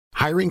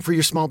Hiring for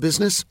your small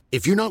business?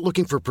 If you're not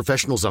looking for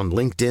professionals on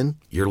LinkedIn,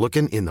 you're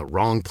looking in the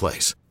wrong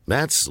place.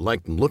 That's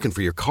like looking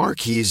for your car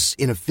keys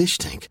in a fish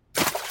tank.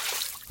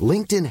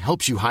 LinkedIn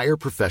helps you hire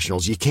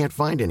professionals you can't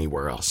find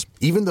anywhere else,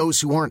 even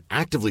those who aren't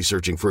actively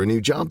searching for a new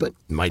job but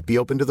might be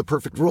open to the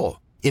perfect role.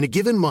 In a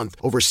given month,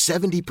 over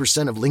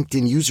 70% of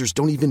LinkedIn users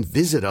don't even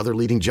visit other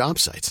leading job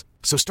sites.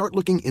 So start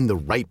looking in the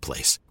right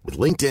place. With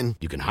LinkedIn,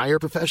 you can hire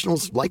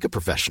professionals like a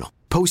professional.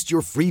 Post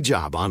your free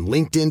job on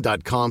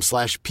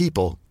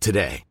linkedin.com/people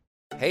today.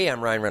 Hey,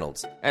 I'm Ryan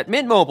Reynolds. At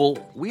Mint Mobile,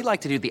 we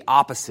like to do the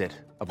opposite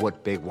of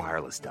what Big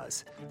Wireless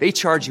does. They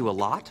charge you a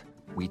lot,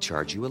 we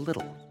charge you a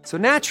little. So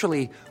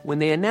naturally, when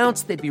they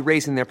announced they'd be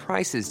raising their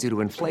prices due to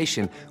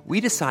inflation,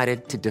 we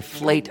decided to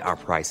deflate our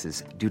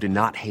prices due to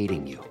not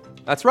hating you.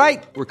 That's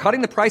right. We're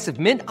cutting the price of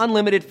Mint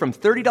Unlimited from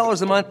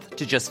 $30 a month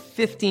to just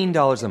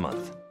 $15 a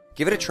month.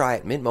 Give it a try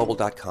at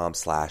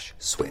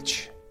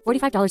mintmobile.com/switch.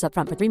 $45 up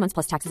front for 3 months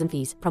plus taxes and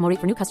fees. Promo rate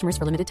for new customers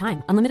for limited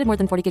time. Unlimited more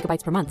than 40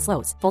 gigabytes per month.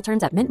 Slows full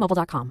terms at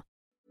mintmobile.com.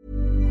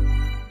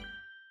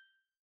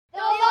 The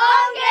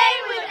Long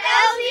Game with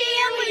LZ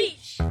and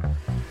Leach.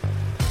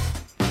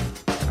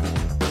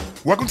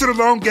 Welcome to The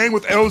Long Game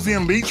with LZ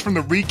and Leach from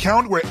The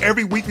Recount, where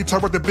every week we talk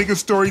about the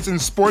biggest stories in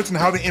sports and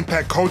how they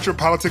impact culture,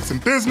 politics,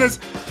 and business.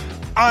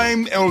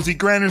 I'm LZ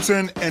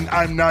Granderson, and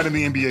I'm not in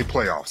the NBA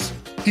playoffs.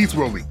 He's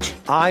Will Leach.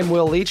 I'm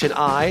Will Leach, and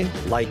I,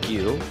 like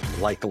you,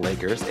 like the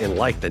Lakers, and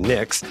like the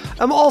Knicks,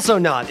 I'm also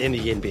not in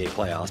the NBA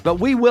playoffs. But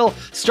we will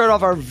start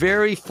off our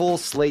very full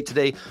slate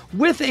today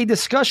with a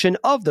discussion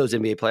of those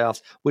NBA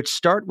playoffs, which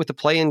start with the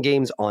play-in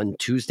games on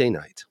Tuesday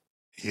night.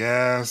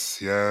 Yes,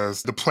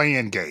 the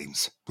play-in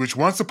games, which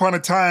once upon a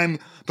time,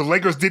 the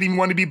Lakers didn't even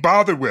want to be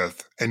bothered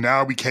with, and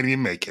now we can't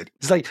even make it.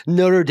 It's like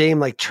Notre Dame,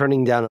 like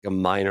turning down a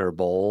minor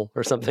bowl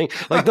or something.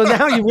 Like,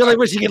 now you really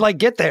wish you could, like,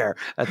 get there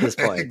at this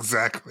point.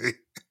 Exactly.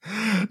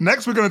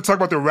 Next, we're going to talk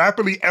about the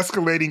rapidly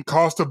escalating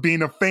cost of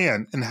being a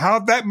fan and how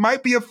that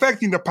might be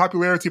affecting the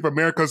popularity of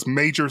America's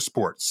major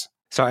sports.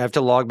 Sorry, I have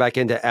to log back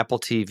into Apple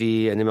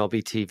TV and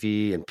MLB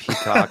TV and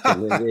Peacock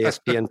and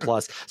ESPN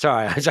Plus.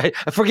 Sorry,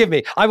 forgive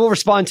me. I will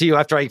respond to you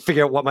after I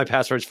figure out what my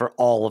passwords for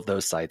all of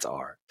those sites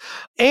are.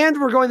 And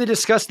we're going to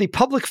discuss the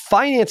public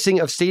financing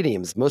of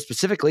stadiums, most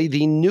specifically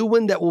the new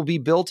one that will be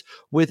built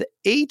with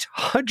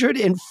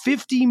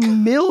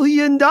 $850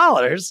 million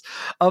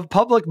of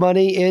public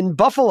money in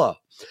Buffalo.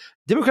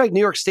 Democratic New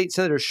York State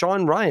Senator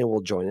Sean Ryan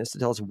will join us to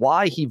tell us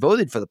why he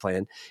voted for the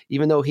plan,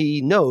 even though he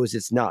knows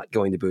it's not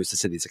going to boost the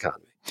city's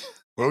economy.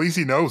 Well, at least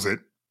he knows it.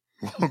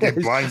 We'll get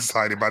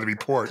blindsided by the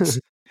reports.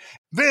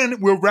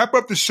 Then we'll wrap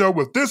up the show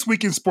with This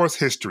Week in Sports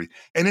History.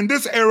 And in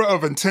this era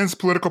of intense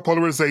political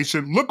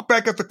polarization, look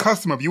back at the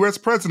custom of U.S.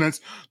 presidents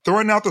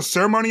throwing out the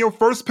ceremonial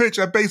first pitch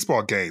at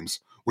baseball games,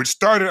 which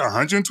started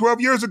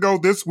 112 years ago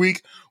this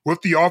week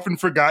with the often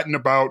forgotten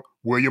about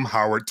William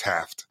Howard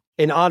Taft.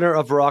 In honor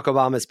of Barack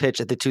Obama's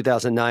pitch at the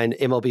 2009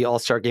 MLB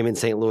All-Star Game in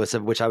St. Louis,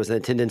 of which I was in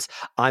attendance,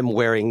 I'm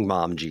wearing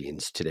mom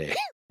jeans today,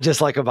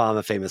 just like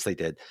Obama famously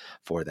did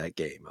for that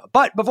game.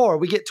 But before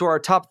we get to our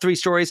top three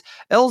stories,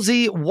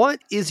 LZ, what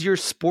is your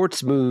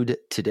sports mood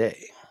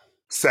today?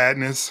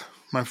 Sadness,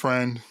 my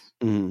friend.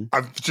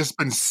 I've just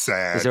been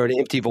sad. Is there an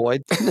empty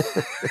void?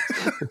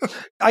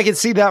 I can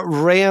see that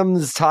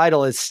Rams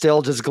title is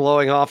still just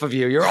glowing off of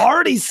you. You're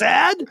already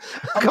sad?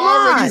 I'm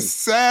already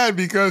sad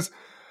because,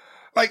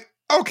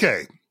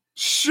 okay,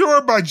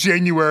 sure, by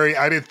January,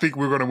 I didn't think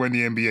we were going to win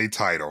the NBA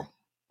title.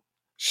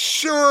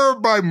 Sure,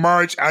 by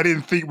March, I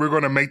didn't think we were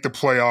going to make the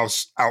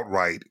playoffs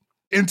outright.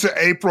 Into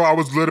April, I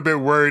was a little bit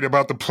worried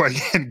about the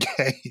play-in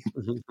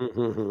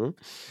game.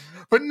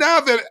 But now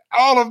that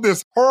all of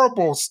this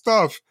horrible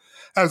stuff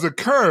has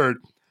occurred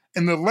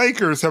and the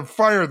Lakers have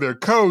fired their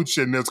coach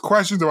and there's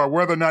questions about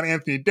whether or not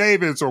Anthony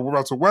Davis or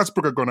Russell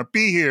Westbrook are going to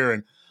be here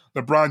and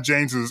LeBron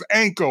James's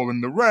ankle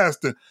and the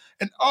rest and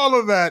all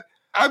of that,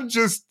 I'm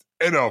just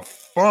in a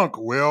funk,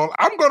 Will.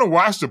 I'm going to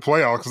watch the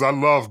playoffs because I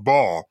love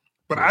ball,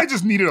 but I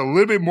just needed a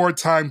little bit more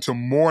time to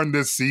mourn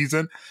this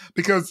season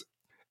because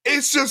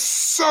it's just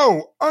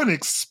so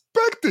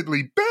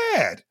unexpectedly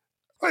bad.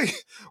 Like,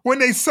 when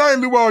they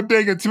signed Luol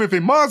Deng and Timothy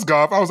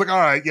Mozgov, I was like,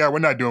 all right, yeah, we're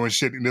not doing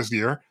shit this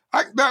year.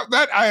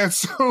 That I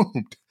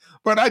assumed.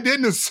 But I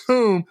didn't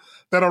assume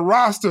that a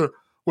roster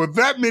with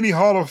that many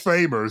Hall of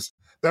Famers,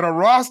 that a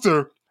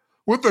roster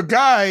with a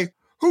guy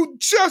who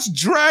just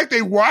dragged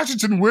a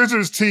Washington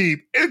Wizards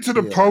team into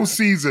the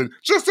postseason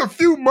just a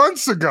few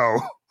months ago,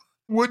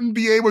 wouldn't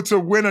be able to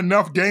win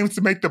enough games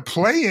to make the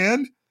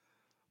play-in.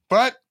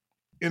 But,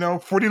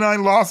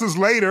 49 losses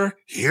later,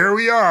 here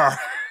we are.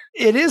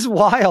 It is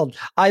wild.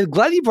 I'm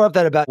glad you brought up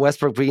that about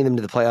Westbrook bringing them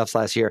to the playoffs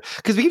last year,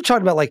 because we keep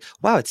talking about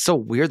wow, it's so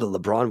weird that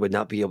LeBron would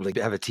not be able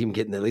to have a team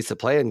get in at least a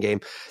play-in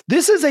game.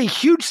 This is a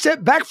huge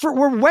step back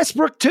for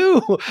Westbrook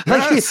too.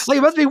 Yes.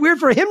 It must be weird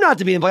for him not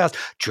to be in the playoffs.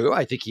 True,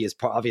 I think he is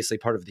obviously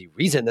part of the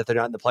reason that they're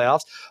not in the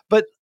playoffs,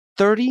 but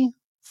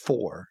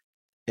 34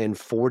 and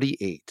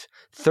 48,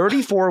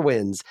 34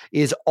 wins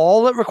is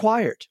all it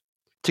required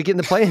to get in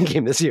the play-in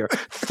game this year.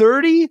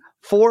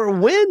 34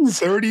 wins.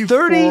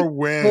 34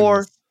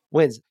 wins.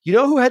 wins. You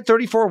know who had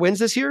 34 wins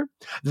this year?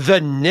 The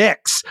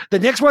Knicks. The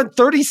Knicks won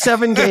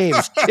 37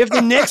 games. If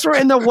the Knicks were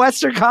in the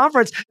Western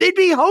Conference, they'd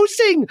be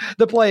hosting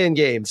the play-in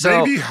game. So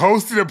they'd be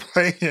hosting a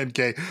play-in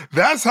game.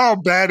 That's how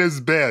bad it's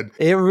been.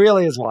 It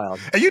really is wild.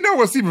 And you know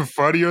what's even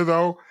funnier,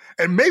 though?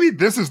 And maybe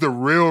this is the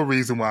real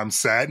reason why I'm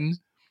saddened,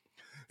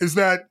 is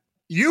that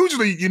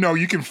usually,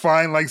 you can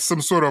find like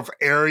some sort of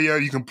area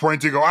you can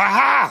point to go,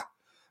 aha,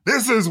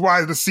 this is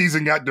why the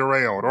season got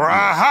derailed. Or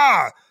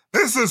aha,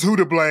 this is who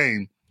to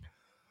blame.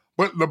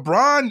 But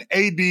LeBron,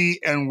 AD,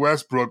 and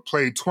Westbrook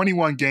played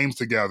 21 games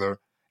together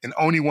and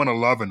only won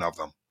 11 of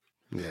them.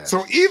 Yeah.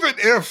 So even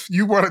if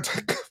you wanted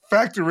to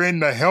factor in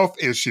the health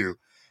issue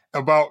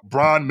about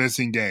Bron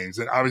missing games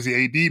and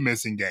obviously AD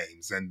missing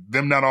games and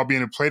them not all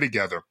being able to play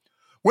together,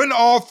 when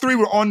all three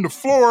were on the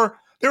floor,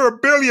 they were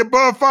barely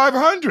above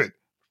 500.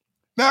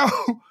 Now,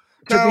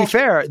 to be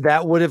fair,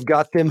 that would have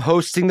got them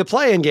hosting the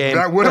play-in game.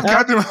 That would have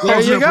got them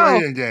hosting the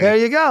play-in game. There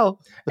you go.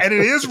 And it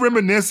is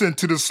reminiscent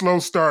to the slow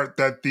start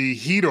that the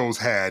Heatles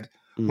had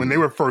when they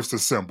were first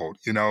assembled.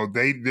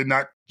 They did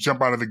not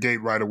jump out of the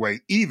gate right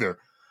away either.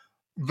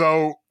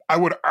 Though I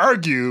would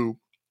argue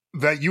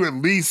that you at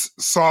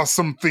least saw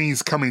some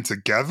things coming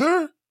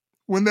together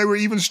when they were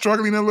even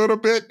struggling a little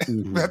bit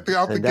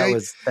out the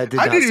gate. I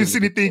didn't even see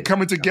anything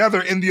coming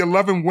together in the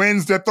 11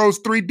 wins that those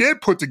three did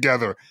put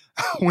together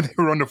when they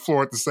were on the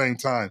floor at the same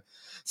time.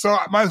 So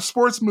my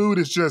sports mood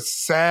is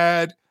just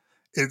sad.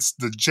 It's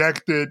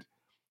dejected.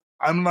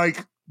 I'm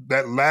like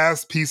that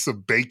last piece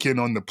of bacon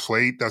on the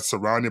plate that's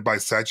surrounded by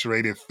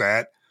saturated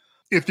fat.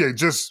 If you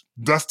just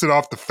dust it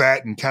off the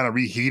fat and kind of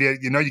reheat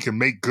it, you can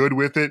make good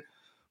with it,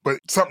 but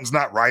something's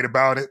not right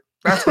about it.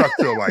 That's what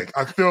I feel like.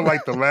 I feel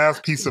like the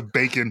last piece of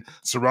bacon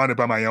surrounded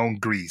by my own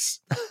grease.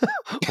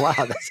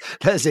 Wow,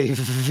 that's a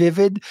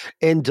vivid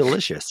and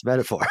delicious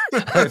metaphor.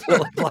 I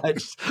feel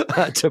obliged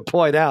to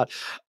point out.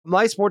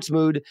 My sports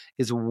mood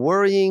is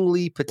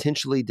worryingly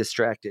potentially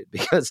distracted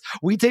because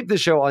we taped the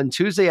show on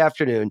Tuesday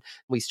afternoon.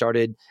 We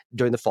started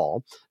during the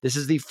fall. This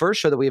is the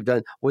first show that we have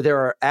done where there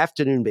are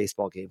afternoon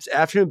baseball games.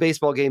 Afternoon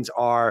baseball games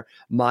are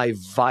my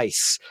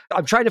vice.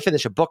 I'm trying to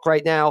finish a book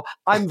right now.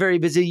 I'm very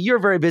busy. You're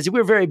very busy.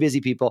 We're very busy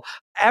people.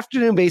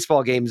 Afternoon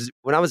baseball games,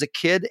 when I was a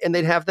kid and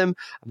they'd have them,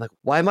 I'm like,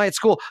 why am I at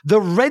school?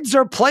 The Reds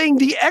are playing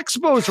the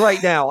Expos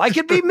right now. I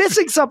could be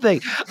missing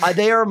something.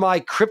 They are my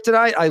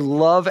kryptonite. I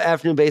love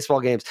afternoon baseball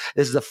games.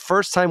 This is the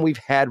first time we've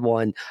had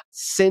one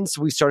since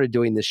we started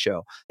doing this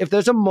show. If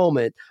there's a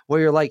moment where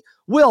you're like,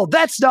 Will,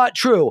 that's not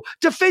true,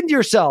 defend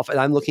yourself, and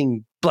I'm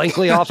looking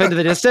blankly off into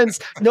the distance,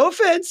 no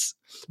offense,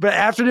 but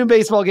afternoon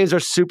baseball games are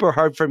super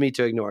hard for me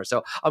to ignore.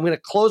 So I'm going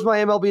to close my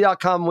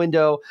MLB.com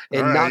window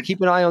and not keep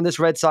an eye on this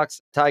Red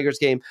Sox-Tigers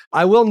game.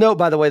 I will note,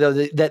 by the way, though,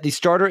 that the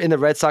starter in the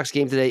Red Sox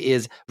game today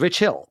is Rich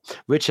Hill.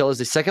 Rich Hill is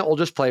the second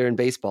oldest player in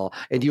baseball.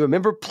 And do you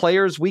remember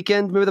Players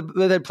Weekend?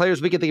 Remember the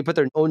Players Weekend? They could put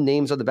their own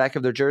names on the back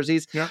of their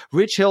jerseys. Yeah.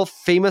 Rich Hill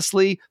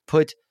famously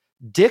put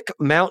Dick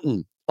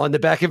Mountain on the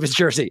back of his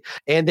jersey,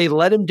 and they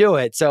let him do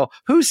it. So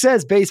who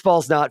says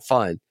baseball's not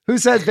fun? Who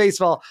says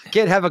baseball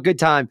can't have a good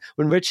time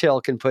when Rich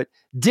Hill can put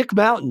Dick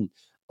Mountain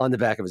on the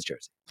back of his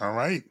jersey? All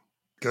right.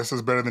 Guess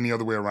it's better than the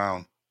other way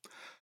around.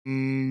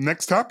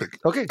 Next topic.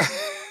 Okay.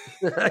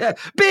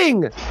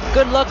 Bing!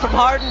 Good look from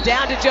Harden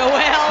down to Joel.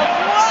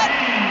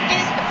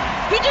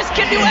 He just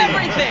can do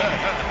everything.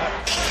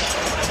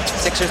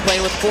 Sixers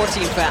playing with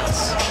 14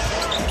 fouls.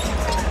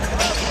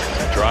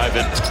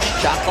 Driving.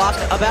 Shot clock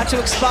about to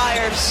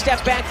expire.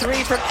 Step back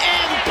three from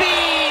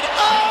Embiid.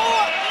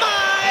 Oh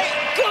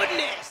my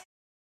goodness!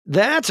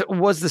 That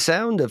was the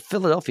sound of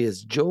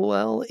Philadelphia's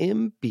Joel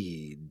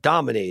Embiid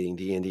dominating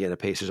the Indiana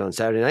Pacers on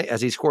Saturday night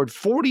as he scored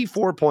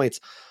 44 points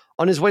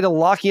on his way to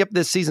locking up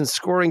this season's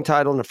scoring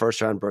title in a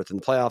first-round berth in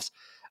the playoffs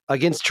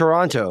against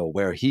Toronto,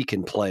 where he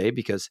can play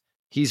because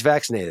he's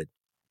vaccinated.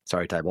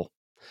 Sorry, Tybal.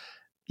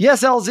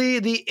 Yes,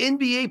 LZ, the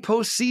NBA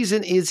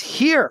postseason is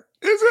here.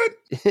 Is it?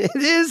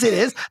 It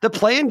is. The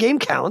play-in game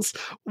counts.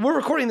 We're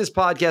recording this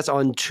podcast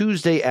on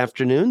Tuesday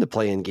afternoon. The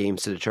play-in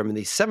games to determine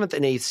the 7th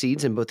and 8th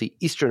seeds in both the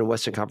Eastern and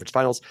Western Conference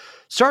Finals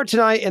start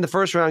tonight, and the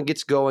first round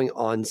gets going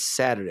on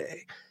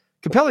Saturday.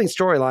 Compelling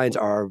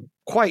storylines are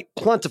quite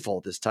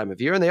plentiful this time of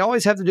year, and they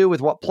always have to do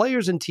with what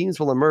players and teams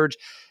will emerge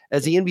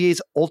as the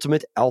NBA's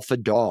ultimate alpha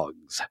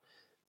dogs.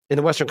 In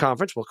the Western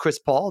Conference, will Chris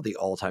Paul, the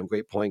all-time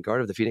great point guard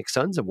of the Phoenix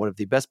Suns and one of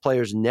the best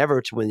players never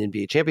to win an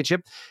NBA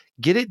championship,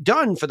 get it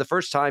done for the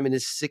first time in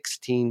his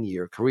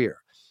 16-year career?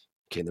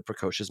 Can the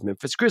precocious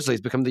Memphis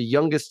Grizzlies become the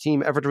youngest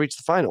team ever to reach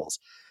the finals?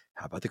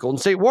 How about the Golden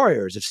State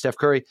Warriors? If Steph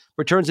Curry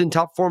returns in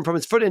top form from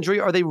his foot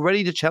injury, are they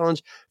ready to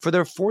challenge for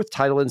their 4th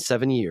title in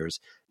 7 years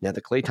now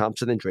that Klay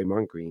Thompson and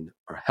Draymond Green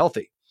are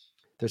healthy?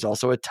 There's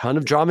also a ton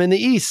of drama in the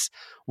East.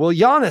 Will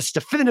Giannis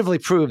definitively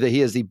prove that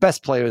he is the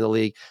best player in the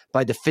league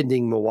by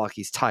defending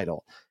Milwaukee's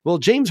title? Will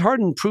James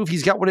Harden prove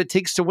he's got what it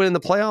takes to win in the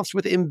playoffs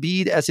with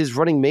Embiid as his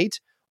running mate,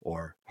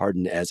 or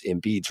Harden as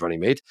Embiid's running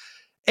mate?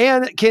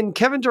 And can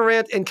Kevin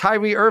Durant and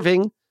Kyrie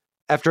Irving,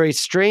 after a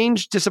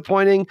strange,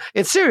 disappointing,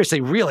 and seriously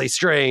really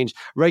strange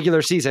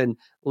regular season,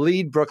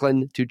 lead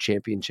Brooklyn to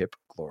championship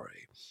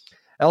glory?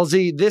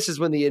 LZ, this is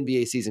when the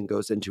NBA season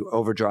goes into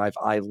overdrive.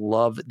 I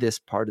love this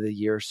part of the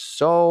year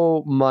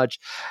so much.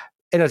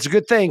 And it's a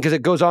good thing because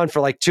it goes on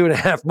for like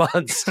 2.5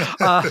 months.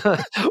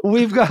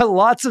 We've got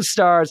lots of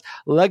stars,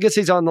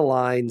 legacies on the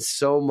line,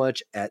 so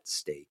much at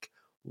stake.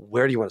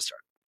 Where do you want to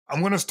start?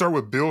 I'm going to start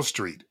with Beale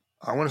Street.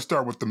 I want to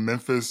start with the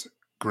Memphis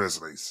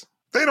Grizzlies.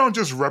 They don't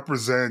just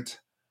represent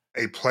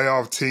a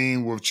playoff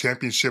team with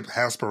championship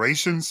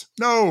aspirations.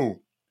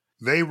 No,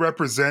 they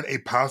represent a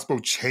possible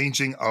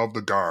changing of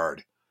the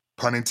guard.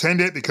 Pun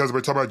intended, because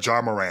we're talking about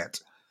Ja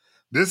Morant.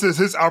 This is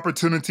his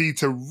opportunity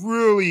to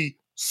really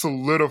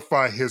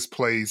solidify his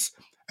place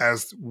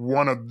as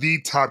one of the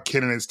top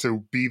candidates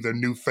to be the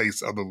new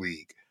face of the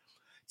league.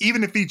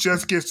 Even if he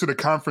just gets to the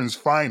conference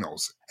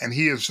finals and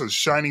he is a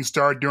shining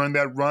star during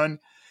that run,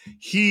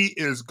 he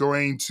is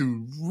going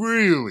to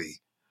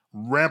really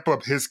ramp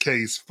up his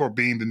case for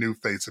being the new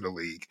face of the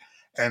league.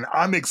 And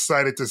I'm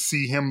excited to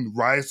see him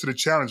rise to the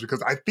challenge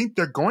because I think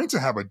they're going to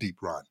have a deep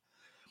run.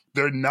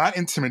 They're not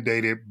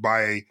intimidated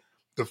by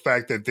the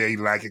fact that they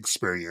lack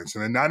experience,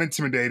 and they're not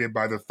intimidated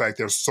by the fact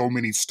there's so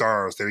many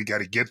stars that they got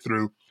to get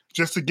through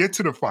just to get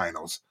to the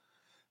finals.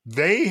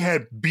 They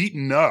had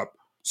beaten up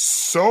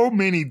so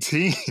many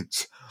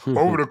teams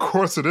over the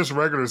course of this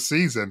regular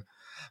season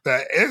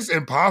that it's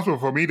impossible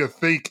for me to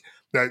think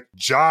that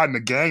Ja and the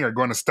gang are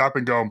going to stop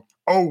and go,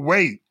 oh,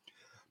 wait,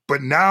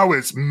 but now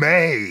it's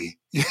May.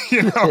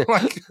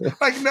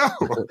 like no.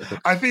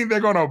 I think they're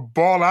going to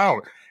ball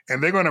out,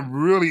 and they're going to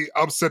really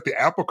upset the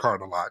apple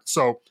cart a lot.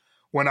 So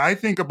when I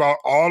think about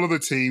all of the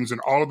teams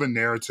and all of the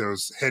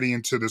narratives heading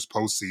into this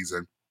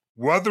postseason,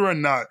 whether or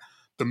not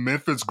the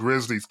Memphis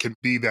Grizzlies can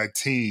be that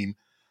team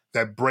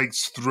that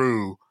breaks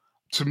through,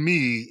 to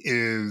me,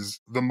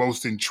 is the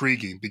most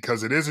intriguing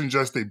because it isn't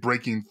just a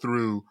breaking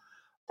through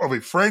of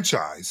a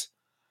franchise,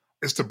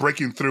 it's the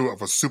breaking through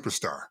of a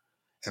superstar.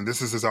 And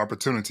this is his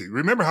opportunity.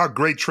 Remember how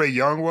great Trae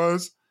Young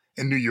was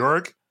in New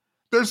York?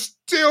 They're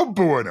still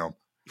booing him.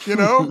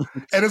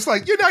 And it's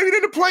like, you're not even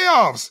in the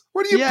playoffs.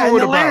 What are you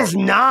booing about? Atlanta's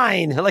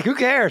 9. Like, who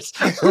cares?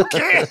 Who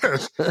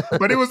cares?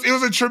 But it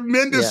was a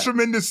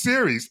tremendous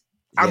series.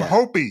 I'm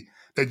hoping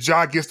that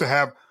Ja gets to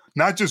have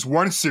not just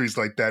one series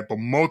like that, but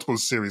multiple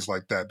series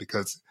like that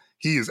because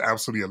he is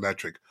absolutely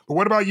electric. But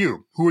what about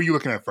you? Who are you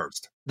looking at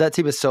first? That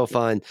team is so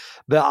fun,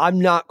 but I'm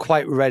not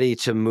quite ready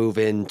to move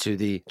into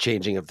the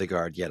changing of the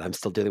guard yet. I'm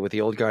still dealing with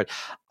the old guard.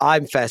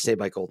 I'm fascinated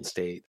by Golden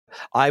State.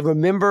 I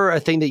remember a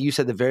thing that you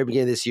said at the very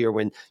beginning of this year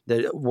when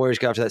the Warriors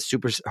got off to that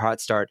super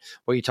hot start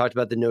where you talked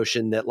about the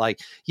notion that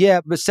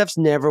but Steph's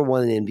never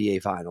won an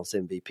NBA Finals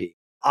MVP.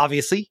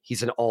 Obviously,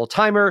 he's an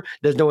all-timer.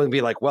 There's no one to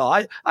be like, well,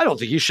 I don't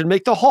think you should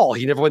make the Hall.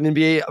 He never won the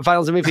NBA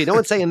Finals MVP. No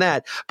one's saying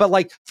that. But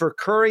for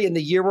Curry in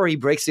the year where he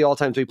breaks the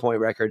all-time three-point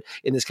record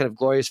in this kind of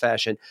glorious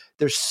fashion,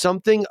 there's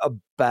something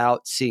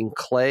about seeing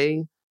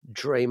Clay,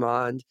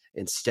 Draymond,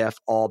 and Steph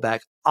all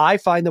back. I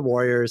find the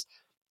Warriors,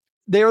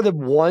 they are the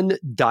one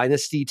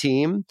dynasty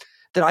team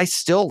that I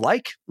still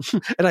like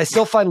and I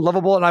still find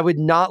lovable, and I would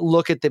not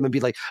look at them and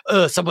be like,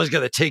 someone's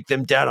going to take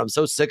them down. I'm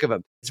so sick of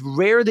them. It's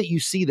rare that you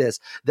see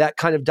that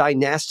kind of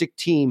dynastic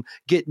team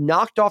get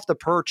knocked off the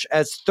perch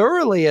as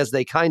thoroughly as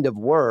they kind of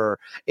were,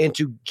 and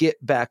to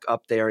get back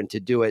up there and to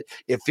do it.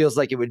 It feels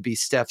like it would be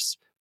Steph's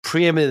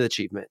preeminent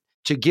achievement.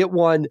 To get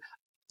one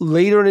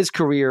later in his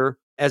career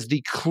as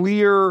the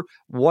clear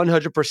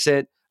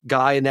 100%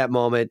 guy in that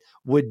moment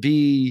would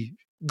be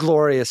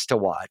glorious to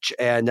watch.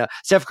 And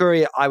Steph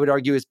Curry, I would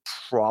argue, is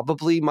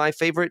probably my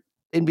favorite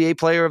NBA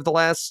player of the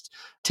last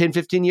 10,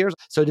 15 years.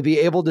 So to be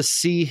able to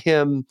see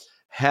him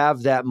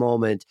have that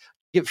moment,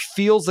 it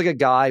feels like a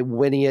guy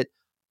winning it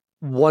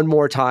one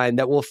more time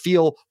that will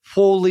feel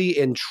wholly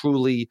and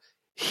truly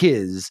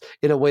his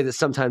in a way that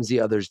sometimes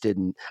the others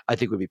didn't, I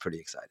think would be pretty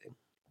exciting.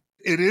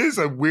 It is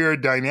a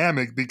weird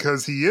dynamic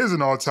because he is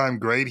an all-time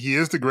great. He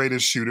is the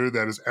greatest shooter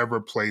that has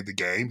ever played the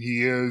game.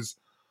 He is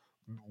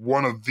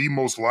one of the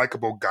most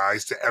likable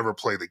guys to ever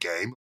play the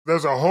game.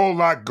 There's a whole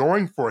lot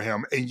going for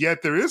him, and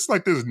yet there is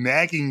this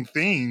nagging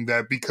thing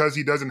that because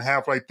he doesn't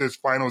have this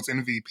finals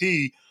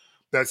MVP,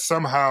 that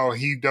somehow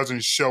he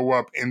doesn't show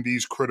up in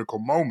these critical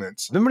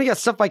moments. Remember when he got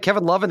stuffed by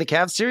Kevin Love in the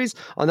Cavs series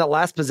on that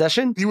last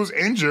possession? He was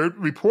injured,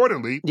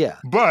 reportedly. Yeah.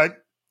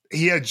 But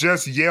he had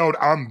just yelled,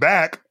 "I'm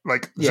back,"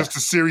 just a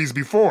series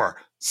before.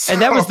 So,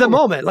 and that was the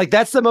moment.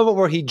 That's the moment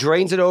where he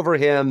drains it over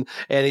him,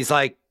 and he's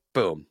like,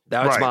 boom,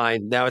 now it's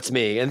mine, now it's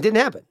me. And it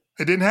didn't happen.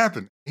 It didn't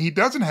happen. He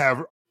doesn't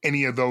have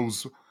any of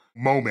those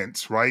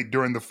moments,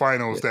 during the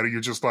finals that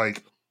you're just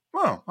like,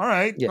 oh, all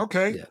right,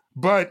 okay. Yeah.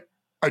 But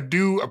I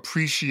do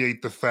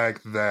appreciate the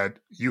fact that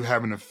you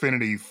have an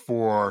affinity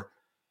for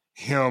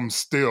him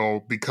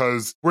still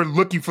because we're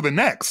looking for the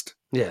next.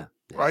 Yeah.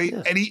 Right?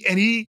 Yeah. And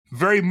he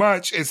very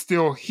much is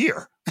still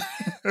here.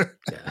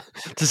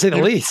 To say the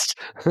least.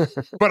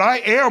 But I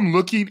am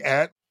looking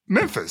at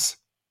Memphis.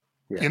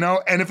 Yeah.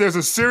 And if there's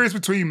a series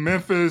between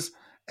Memphis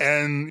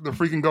and the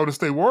freaking Golden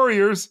State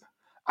Warriors,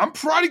 I'm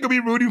probably going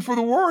to be rooting for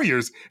the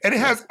Warriors. And it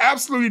has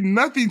absolutely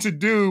nothing to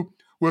do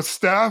with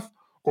Steph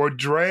or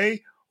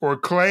Dre or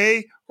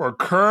Clay or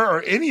Kerr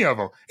or any of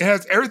them. It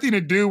has everything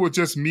to do with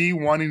just me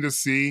wanting to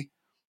see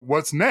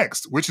what's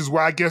next, which is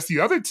why I guess the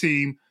other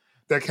team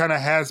that kind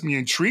of has me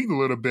intrigued a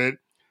little bit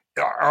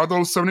are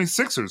those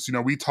 76ers. You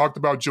know, we talked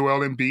about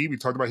Joel Embiid. We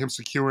talked about him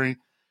securing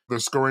the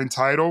scoring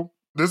title.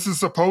 This is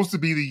supposed to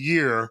be the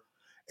year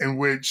in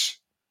which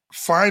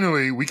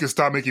finally we can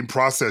stop making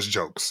process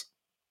jokes.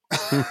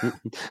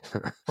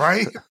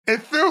 Right?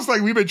 It feels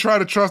like we've been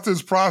trying to trust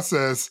this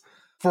process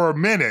for a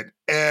minute.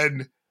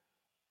 And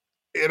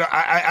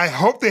I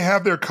hope they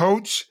have their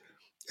coach,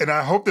 and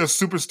I hope their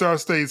superstar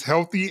stays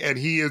healthy and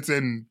he is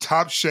in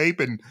top shape.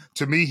 And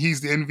to me,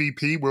 he's the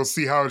MVP. We'll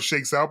see how it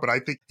shakes out, but I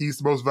think he's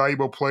the most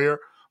valuable player.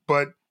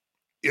 But,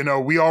 you know,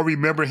 we all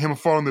remember him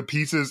falling to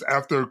pieces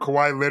after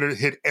Kawhi Leonard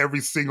hit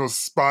every single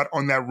spot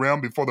on that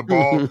rim before the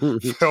ball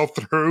fell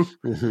through.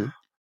 Mm-hmm.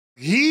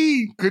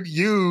 He could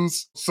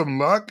use some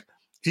luck.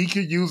 He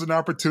could use an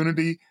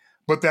opportunity,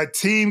 but that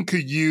team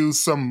could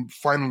use some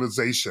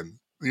finalization,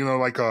 you know,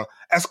 like a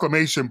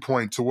exclamation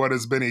point to what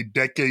has been a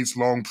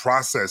decades-long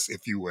process,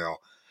 if you will.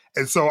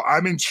 And so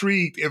I'm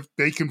intrigued if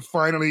they can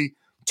finally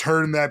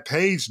turn that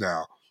page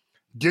now,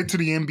 get to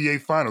the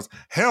NBA Finals.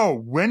 Hell,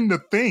 win the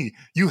thing.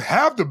 You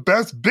have the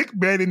best big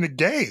man in the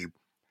game,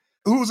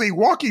 who's a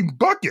walking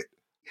bucket.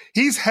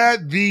 He's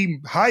had the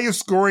highest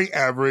scoring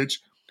average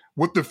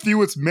with the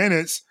fewest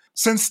minutes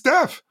since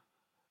Steph.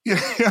 You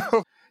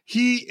know,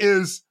 he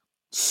is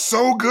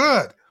so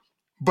good.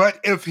 But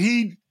if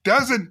he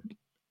doesn't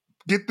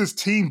get this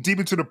team deep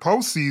into the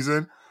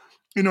postseason,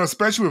 you know,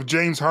 especially with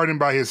James Harden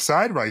by his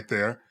side right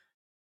there,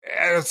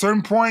 at a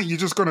certain point, you're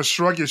just going to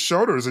shrug your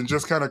shoulders and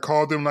just kind of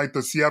call them like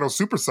the Seattle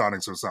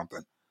Supersonics or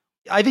something.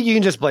 I think you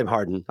can just blame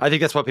Harden. I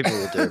think that's what people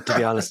will do, to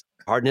be honest.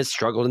 Harden has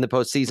struggled in the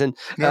postseason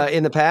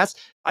in the past.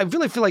 I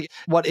really feel like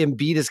what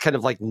Embiid has kind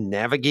of like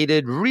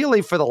navigated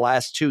really for the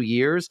last 2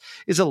 years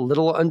is a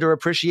little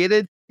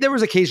underappreciated. There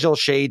was occasional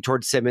shade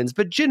towards Simmons,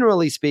 but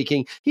generally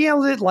speaking, he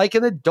handled it like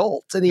an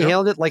adult and he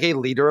handled it like a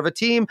leader of a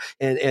team.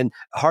 And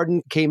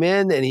Harden came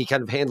in and he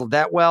kind of handled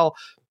that well.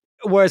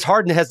 Whereas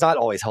Harden has not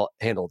always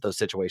handled those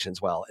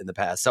situations well in the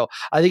past. So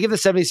I think if the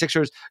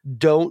 76ers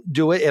don't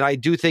do it, and I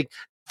do think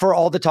for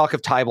all the talk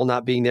of Tybal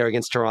not being there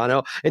against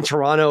Toronto, and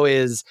Toronto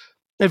is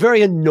a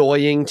very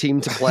annoying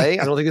team to play.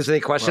 I don't think there's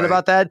any question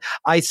about that.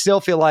 I still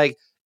feel like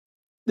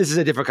this is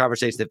a different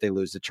conversation if they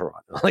lose to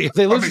Toronto. Like if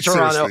they lose to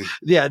Toronto,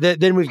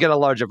 then we've got a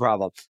larger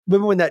problem.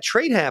 Remember when that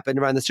trade happened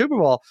around the Super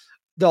Bowl,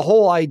 the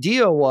whole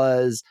idea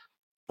was,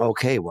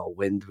 okay, well,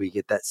 when do we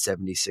get that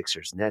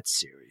 76ers Nets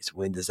series?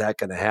 When is that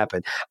going to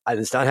happen? And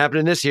it's not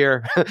happening this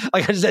year.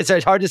 Like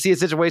it's hard to see a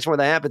situation where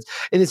that happens.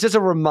 And it's just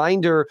a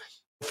reminder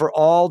for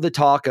all the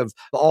talk of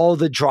all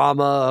the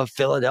drama of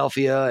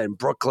Philadelphia and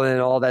Brooklyn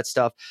and all that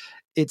stuff.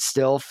 It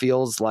still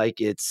feels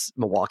like it's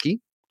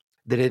Milwaukee,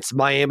 that it's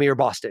Miami or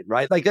Boston,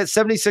 right? Like that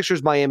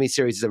 76ers Miami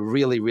series is a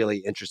really, really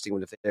interesting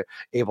one if they're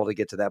able to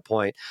get to that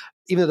point.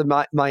 Even though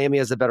the Miami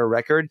has a better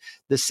record,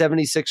 the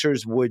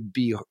 76ers would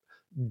be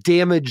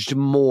damaged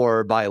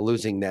more by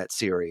losing that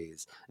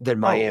series than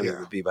Miami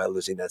would be by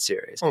losing that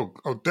series. Oh,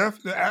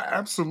 definitely.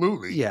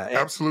 Absolutely. Yeah.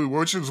 Absolutely.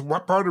 Which is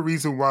part of the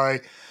reason why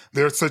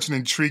there's such an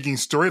intriguing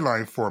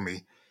storyline for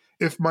me.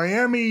 If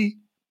Miami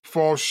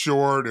falls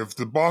short, if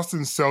the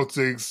Boston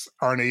Celtics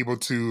aren't able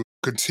to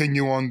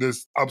continue on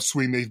this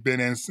upswing they've been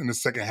in the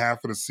second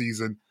half of the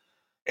season,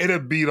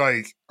 it'd be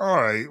like,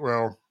 all right,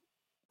 well,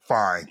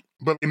 fine.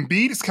 But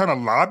Embiid is kind of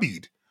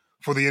lobbied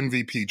for the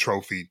MVP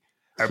trophy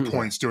at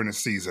points during the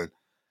season.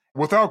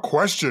 Without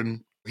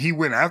question, he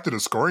went after the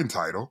scoring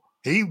title.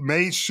 He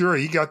made sure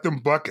he got them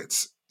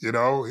buckets. You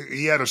know,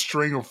 he had a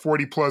string of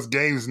 40-plus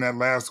games in that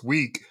last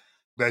week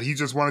that he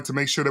just wanted to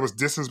make sure there was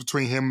distance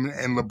between him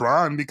and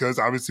LeBron because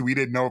obviously we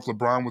didn't know if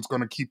LeBron was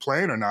going to keep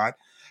playing or not.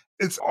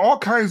 It's all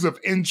kinds of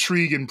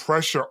intrigue and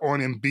pressure on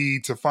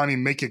Embiid to finally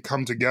make it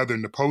come together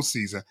in the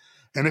postseason.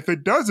 And if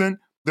it doesn't,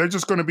 they're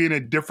just going to be in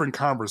a different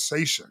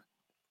conversation.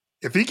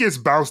 If he gets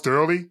bounced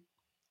early,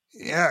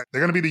 they're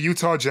going to be the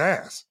Utah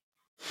Jazz.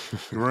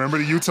 You remember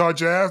the Utah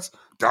Jazz?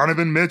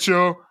 Donovan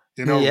Mitchell,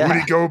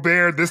 Rudy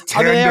Gobert, this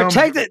tandem.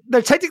 I mean,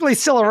 they're technically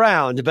still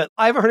around, but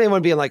I haven't heard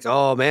anyone being like,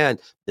 oh, man,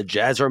 the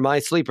Jazz are my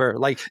sleeper.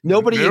 Like,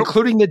 nobody,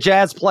 including the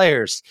Jazz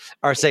players,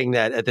 are saying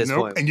that at this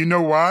point. And you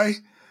know why?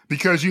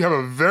 Because you have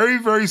a very,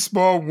 very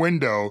small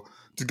window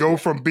to go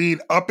from being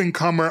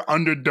up-and-comer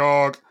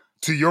underdog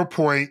to your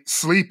point,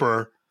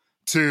 sleeper,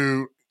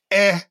 to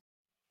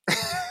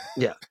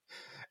Yeah.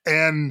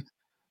 And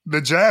the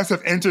Jazz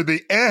have entered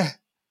the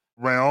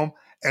realm.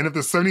 And if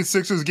the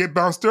 76ers get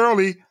bounced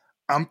early,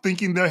 I'm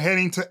thinking they're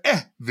heading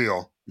to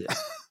Ville. Yeah.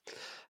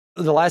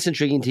 The last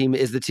intriguing team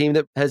is the team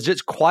that has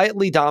just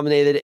quietly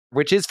dominated,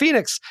 which is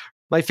Phoenix.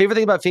 My favorite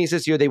thing about Phoenix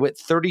this year, they went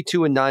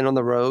 32-9 on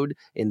the road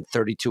and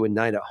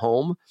 32-9 at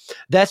home.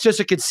 That's just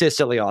a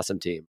consistently awesome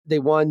team. They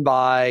won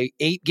by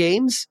 8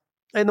 games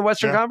in the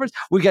Western Conference.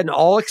 We're getting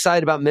all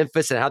excited about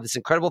Memphis and how this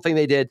incredible thing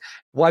they did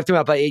wiped them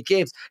out by 8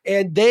 games.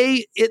 And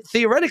they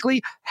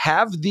theoretically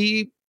have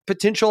the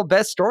potential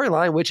best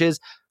storyline, which is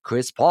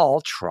Chris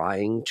Paul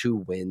trying to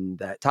win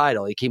that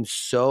title. He came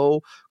so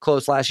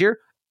close last year.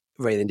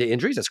 ran into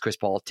injuries, as Chris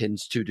Paul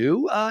tends to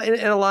do and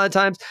a lot of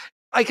times.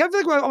 I kind of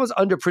feel like I almost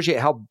underappreciate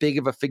how big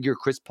of a figure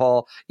Chris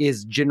Paul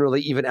is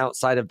generally, even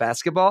outside of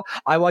basketball.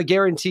 I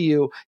guarantee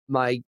you,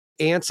 my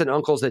aunts and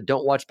uncles that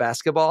don't watch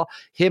basketball,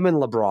 him and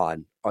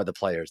LeBron are the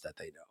players that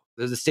they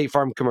know. The State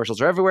Farm commercials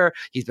are everywhere.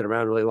 He's been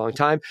around a really long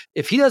time.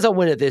 If he doesn't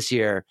win it this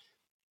year,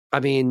 I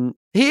mean,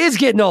 he is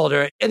getting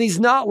older, and he's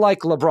not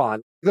like LeBron.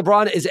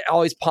 LeBron is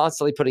always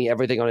constantly putting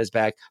everything on his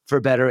back for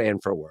better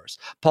and for worse.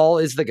 Paul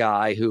is the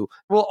guy who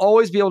will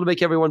always be able to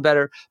make everyone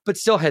better, but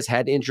still has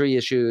had injury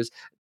issues.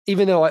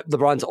 Even though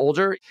LeBron's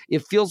older,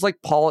 it feels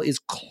like Paul is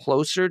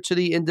closer to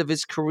the end of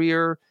his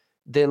career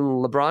than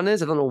LeBron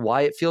is. I don't know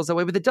why it feels that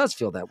way, but it does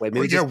feel that way.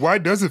 Maybe why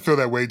does it feel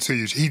that way to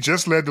you? He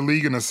just led the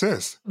league in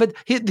assists. But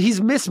he's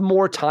missed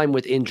more time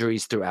with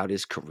injuries throughout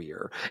his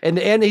career. And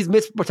he's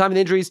missed more time with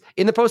injuries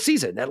in the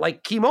postseason at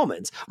like key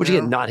moments, which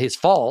again, not his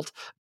fault.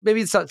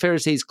 Maybe it's not fair to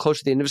say he's close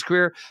to the end of his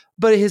career,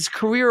 but his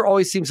career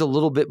always seems a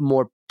little bit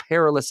more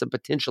perilous and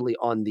potentially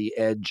on the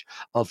edge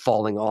of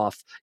falling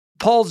off.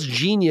 Paul's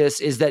genius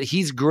is that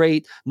he's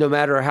great no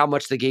matter how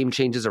much the game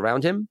changes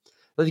around him.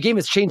 But the game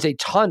has changed a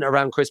ton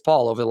around Chris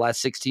Paul over the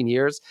last 16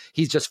 years.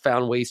 He's just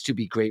found ways to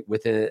be great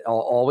within it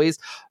always.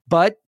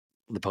 But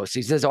the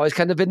postseason has always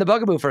kind of been the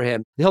bugaboo for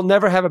him. He'll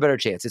never have a better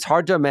chance. It's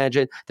hard to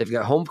imagine. They've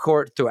got home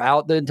court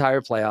throughout the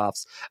entire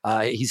playoffs.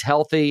 He's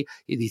healthy.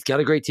 He's got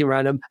a great team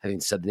around him. I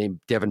haven't said the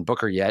name Devin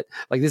Booker yet.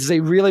 Like, this is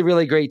a really,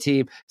 really great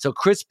team. So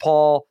Chris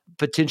Paul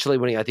potentially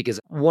winning, I think, is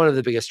one of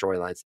the biggest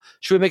storylines.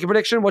 Should we make a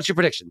prediction? What's your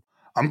prediction?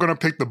 I'm going to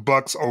pick the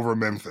Bucks over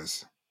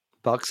Memphis.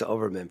 Bucks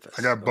over Memphis.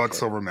 I got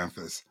Bucks over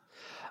Memphis.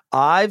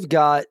 I've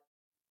got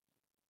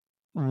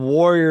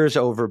Warriors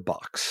over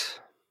Bucks.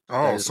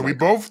 Oh, so we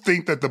both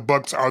think that the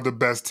Bucks are the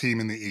best team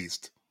in the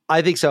East.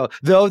 I think so.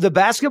 Though the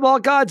basketball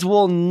gods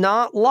will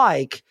not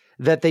like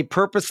that they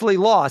purposely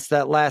lost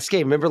that last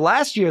game. Remember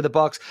last year, the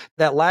Bucks,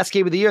 that last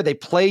game of the year, they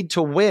played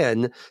to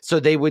win so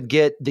they would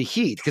get the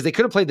Heat because they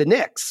could have played the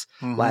Knicks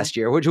last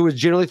year, which was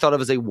generally thought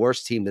of as a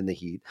worse team than the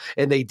Heat.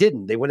 And they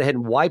didn't. They went ahead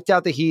and wiped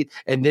out the Heat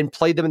and then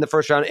played them in the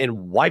first round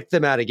and wiped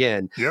them out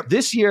again. Yep.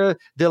 This year,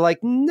 they're like,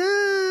 nah,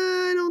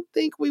 I don't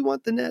think we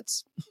want the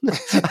Nets.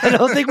 I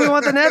don't think we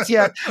want the Nets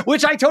yet,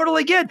 which I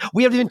totally get.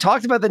 We haven't even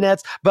talked about the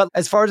Nets, but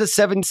as far as a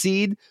 7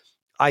 seed,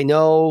 I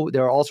know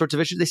there are all sorts of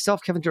issues. They still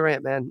have Kevin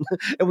Durant, man.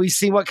 And we've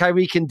seen what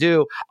Kyrie can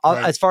do.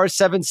 Right. As far as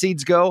 7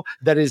 seeds go,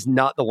 that is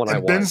not the one I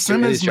want. Ben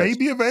Simmons may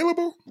be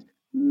available?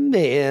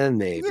 Man,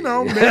 maybe. You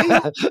know, maybe.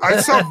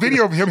 I saw a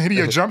video of him hitting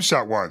a jump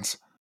shot once.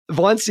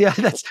 Yeah.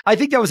 I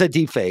think that was a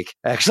deep fake,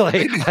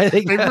 actually.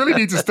 They really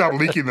need to stop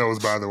leaking those,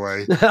 by the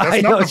way.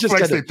 That's not the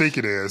flex they think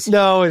it is.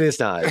 No, it is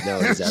not. No,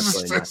 it is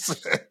absolutely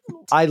not.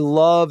 I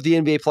love the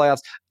NBA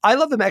playoffs. I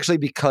love them actually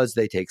because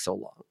they take so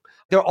long.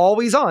 They're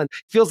always on.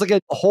 Feels like a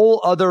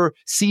whole other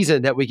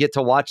season that we get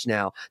to watch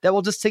now that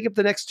will just take up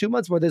the next 2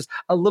 months where there's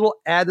a little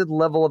added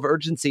level of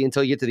urgency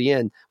until you get to the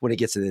end when it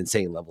gets to an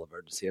insane level of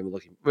urgency. I'm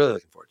really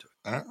looking forward to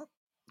it.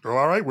 Well,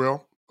 all right,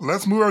 Will.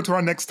 Let's move on to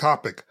our next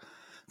topic.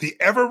 The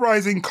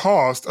ever-rising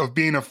cost of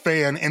being a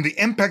fan and the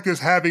impact it's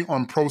having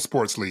on pro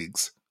sports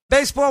leagues.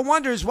 Baseball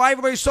wonders why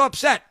everybody's so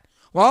upset.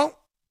 Well,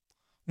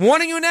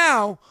 warning you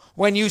now,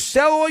 when you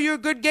sell all your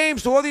good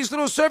games to all these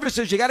little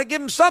services, you got to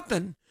give them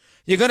something.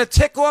 You're going to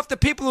tick off the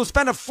people who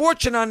spend a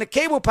fortune on the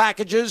cable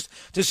packages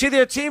to see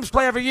their teams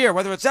play every year,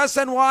 whether it's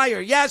SNY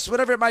or Yes,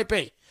 whatever it might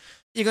be.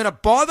 You're going to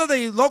bother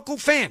the local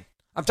fan.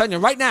 I'm telling you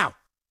right now,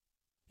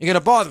 you're going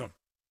to bother them.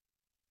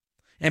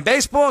 And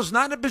baseball is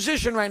not in a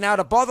position right now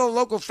to bother the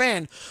local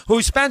fan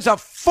who spends a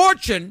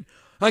fortune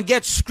and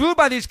gets screwed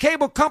by these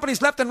cable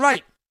companies left and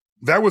right.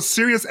 That was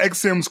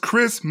SiriusXM's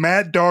Chris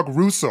Mad Dog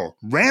Russo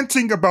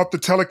ranting about the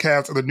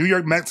telecast of the New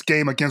York Mets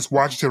game against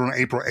Washington on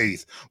April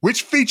 8th,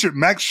 which featured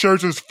Max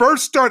Scherzer's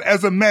first start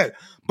as a Met,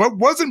 but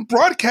wasn't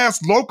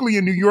broadcast locally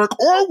in New York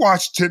or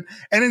Washington,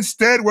 and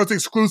instead was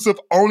exclusive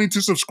only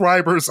to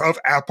subscribers of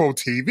Apple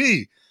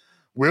TV.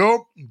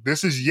 Well,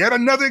 this is yet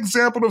another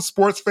example of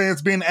sports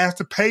fans being asked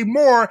to pay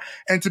more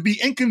and to be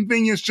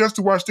inconvenienced just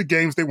to watch the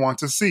games they want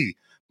to see.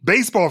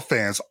 Baseball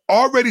fans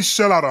already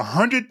shell out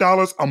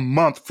 $100 a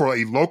month for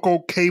a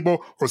local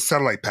cable or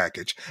satellite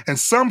package, and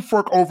some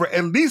fork over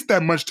at least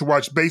that much to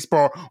watch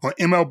baseball on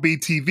MLB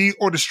TV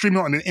or to stream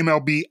it on an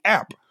MLB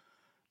app.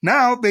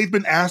 Now they've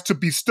been asked to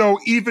bestow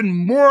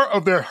even more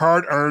of their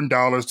hard-earned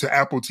dollars to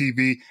Apple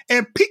TV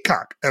and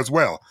Peacock as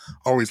well.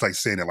 Always like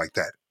saying it like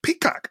that.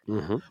 Peacock.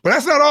 But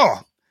that's not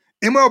all.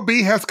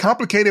 MLB has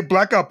complicated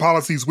blackout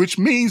policies, which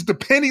means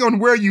depending on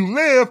where you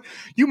live,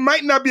 you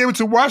might not be able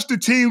to watch the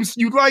teams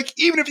you like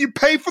even if you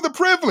pay for the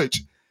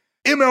privilege.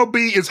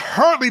 MLB is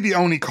hardly the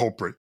only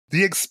culprit.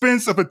 The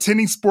expense of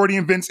attending sporting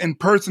events in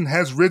person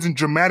has risen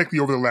dramatically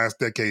over the last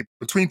decade.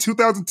 Between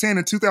 2010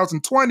 and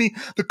 2020,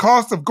 the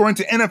cost of going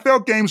to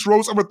NFL games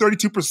rose over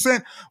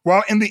 32%,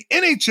 while in the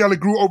NHL it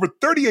grew over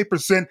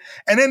 38%,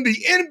 and in the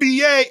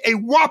NBA a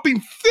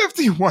whopping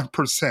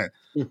 51%.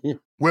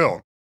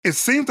 Well, it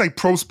seems like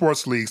pro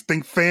sports leagues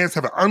think fans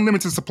have an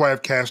unlimited supply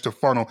of cash to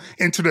funnel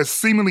into their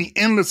seemingly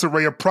endless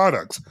array of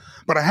products.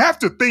 But I have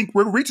to think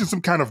we're reaching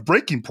some kind of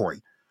breaking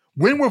point.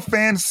 When will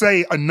fans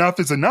say enough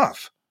is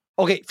enough?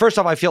 Okay, first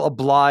off, I feel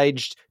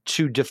obliged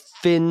to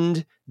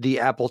defend the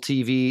Apple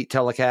TV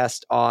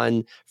telecast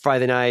on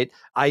Friday night.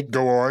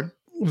 Go on.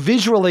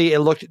 Visually, it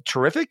looked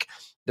terrific.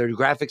 Their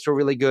graphics were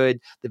really good.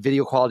 The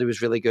video quality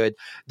was really good.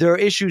 Their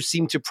issues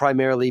seem to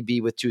primarily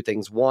be with two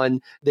things. One,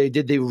 they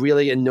did the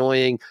really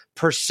annoying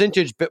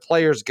percentage bit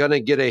players gonna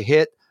get a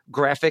hit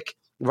graphic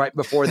right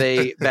before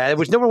they bat,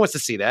 which no one wants to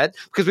see that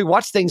because we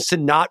watch things to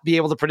not be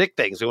able to predict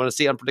things. We want to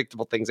see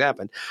unpredictable things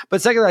happen.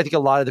 But secondly, I think a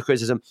lot of the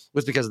criticism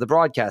was because of the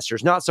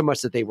broadcasters, not so much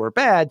that they were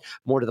bad,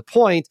 more to the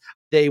point,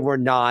 they were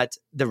not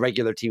the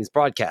regular team's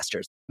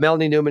broadcasters.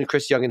 Melanie Newman,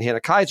 Chris Young, and Hannah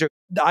Kaiser,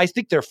 I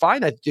think they're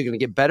fine. I think they're going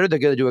to get better. They're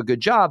going to do a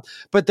good job,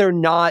 but they're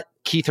not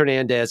Keith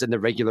Hernandez and the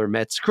regular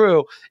Mets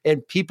crew,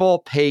 and people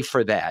pay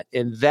for that.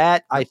 And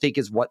that, I think,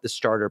 is what the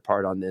starter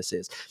part on this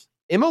is.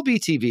 MLB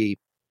TV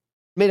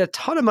made a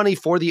ton of money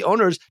for the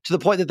owners to the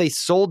point that they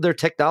sold their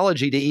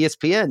technology to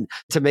ESPN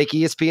to make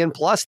ESPN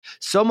Plus.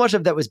 So much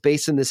of that was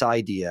based on this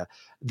idea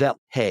that,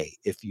 hey,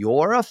 if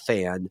you're a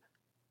fan,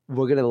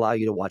 we're going to allow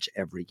you to watch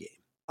every game.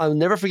 I'll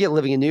never forget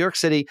living in New York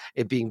City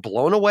and being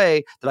blown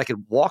away that I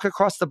could walk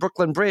across the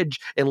Brooklyn Bridge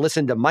and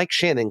listen to Mike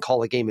Shannon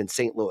call a game in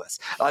St. Louis.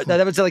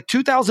 That was like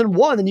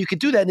 2001, and you could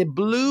do that, and it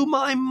blew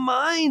my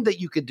mind that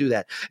you could do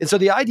that. And so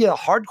the idea of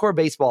hardcore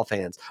baseball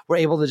fans were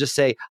able to just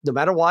say, no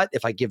matter what,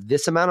 if I give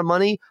this amount of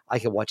money, I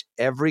can watch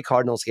every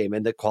Cardinals game,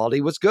 and the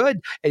quality was good,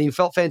 and you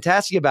felt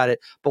fantastic about it.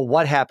 But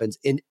what happens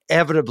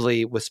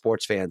inevitably with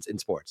sports fans in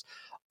sports?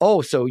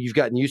 Oh, so you've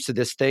gotten used to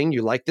this thing.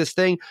 You like this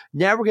thing.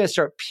 Now we're going to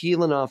start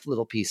peeling off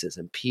little pieces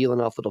and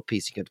peeling off little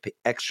pieces. You have to pay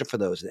extra for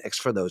those and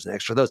extra for those and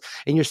extra for those.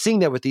 And you're seeing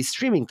that with these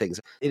streaming things.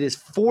 It is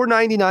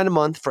 $4.99 a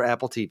month for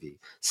Apple TV,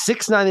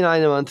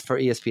 $6.99 a month for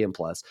ESPN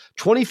Plus,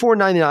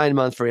 $24.99 a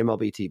month for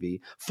MLB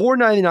TV,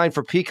 $4.99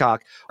 for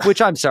Peacock,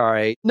 which I'm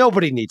sorry,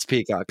 nobody needs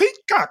Peacock.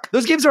 Peacock.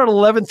 Those games are at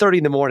 11:30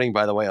 in the morning,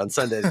 by the way, on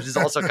Sundays, which is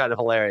also kind of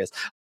hilarious.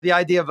 The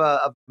idea of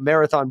a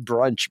marathon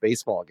brunch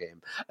baseball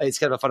game. It's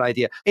kind of a fun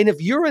idea. And if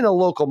you're in a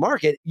local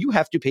market, you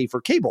have to pay for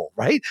cable,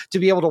 right? To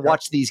be able to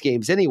watch these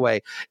games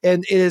anyway.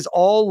 And it has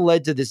all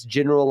led to this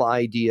general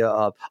idea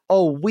of,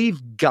 oh,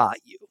 we've got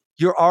you.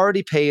 You're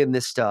already paying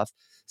this stuff.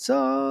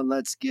 So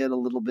let's get a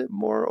little bit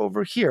more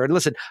over here. And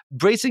listen,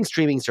 bracing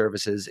streaming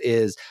services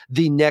is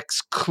the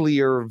next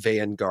clear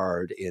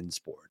vanguard in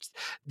sports.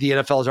 The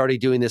NFL is already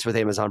doing this with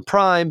Amazon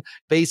Prime.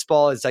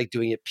 Baseball is like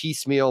doing it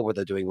piecemeal, where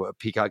they're doing a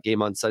Peacock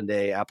game on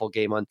Sunday, Apple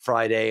game on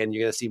Friday, and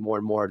you're going to see more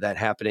and more of that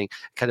happening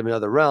kind of in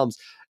other realms.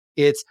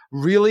 It's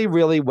really,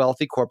 really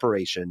wealthy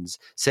corporations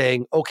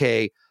saying,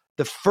 okay,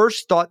 the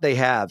first thought they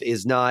have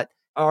is not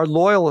our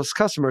loyalist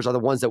customers are the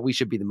ones that we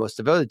should be the most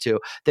devoted to.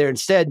 They're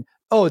instead,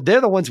 oh,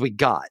 they're the ones we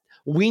got.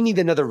 We need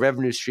another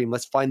revenue stream.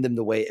 Let's find them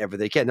the way ever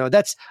they can. Now,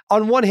 that's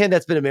on one hand,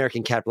 that's been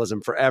American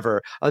capitalism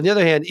forever. On the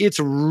other hand, it's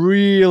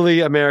really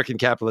American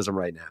capitalism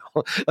right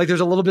now. Like there's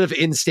a little bit of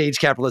in-stage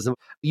capitalism.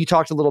 You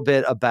talked a little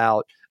bit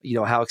about,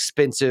 how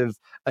expensive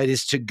it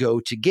is to go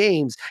to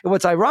games. And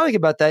what's ironic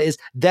about that is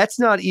that's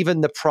not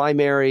even the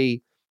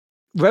primary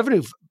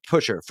revenue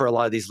pusher for a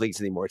lot of these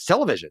leagues anymore. It's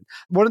television.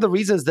 One of the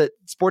reasons that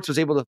sports was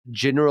able to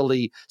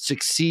generally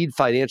succeed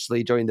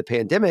financially during the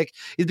pandemic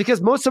is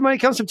because most of the money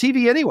comes from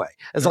TV anyway.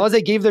 As long as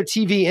they gave their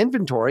TV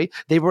inventory,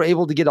 they were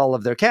able to get all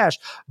of their cash.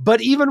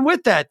 But even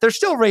with that, they're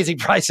still raising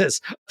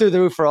prices through the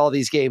roof for all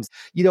these games.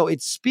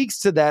 It speaks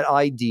to that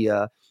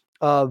idea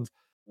of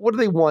what do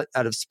they want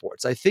out of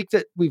sports? I think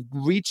that we've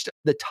reached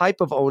the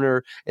type of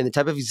owner and the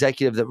type of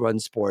executive that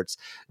runs sports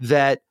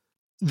that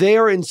they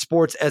are in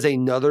sports as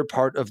another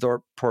part of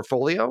their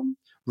portfolio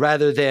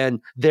rather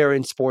than they're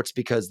in sports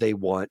because they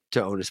want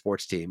to own a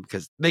sports team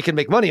because they can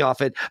make money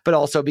off it, but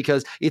also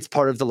because it's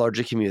part of the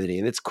larger community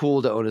and it's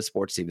cool to own a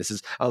sports team. This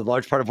is a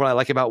large part of what I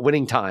like about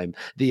Winning Time,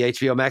 the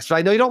HBO Max. But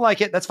I know you don't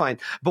like it. That's fine.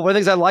 But one of the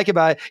things I like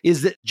about it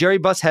is that Jerry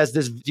Buss has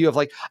this view of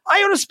like,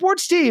 I own a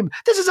sports team.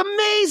 This is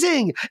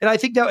amazing. And I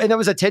think that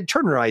was a Ted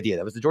Turner idea.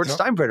 That was the George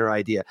Steinbrenner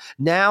idea.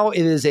 Now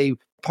it is a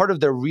part of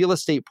their real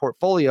estate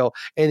portfolio,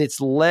 and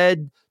it's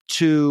led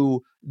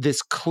to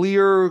this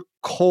clear,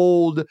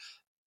 cold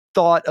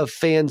thought of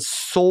fans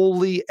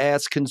solely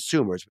as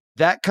consumers.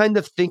 That kind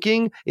of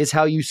thinking is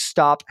how you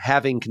stop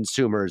having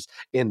consumers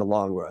in the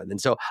long run.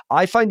 And so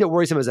I find it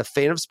worrisome as a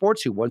fan of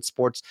sports who wants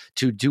sports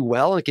to do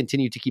well and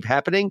continue to keep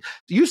happening.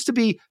 It used to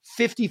be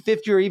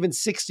 50-50 or even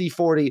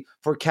 60-40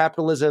 for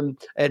capitalism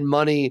and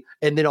money,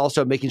 and then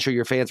also making sure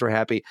your fans were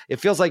happy.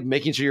 It feels like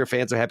making sure your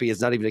fans are happy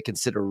is not even a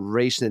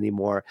consideration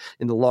anymore.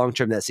 In the long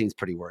term, that seems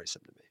pretty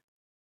worrisome to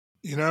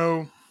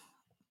me.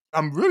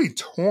 I'm really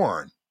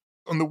torn.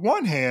 On the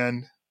one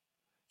hand,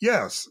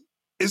 yes,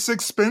 it's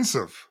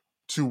expensive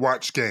to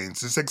watch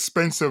games. It's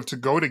expensive to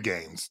go to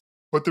games.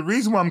 But the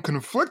reason why I'm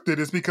conflicted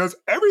is because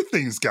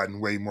everything's gotten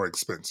way more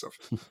expensive.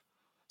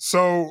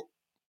 So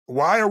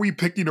why are we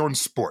picking on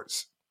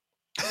sports?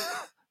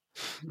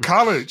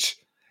 College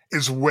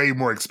is way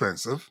more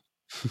expensive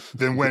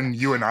than when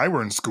you and I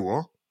were in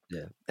school.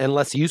 Yeah. And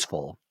less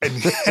useful.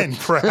 And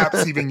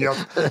perhaps even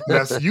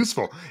less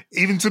useful,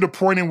 even to the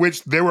point in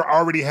which they were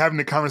already having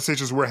the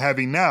conversations we're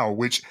having now,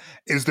 which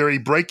is there a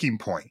breaking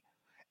point?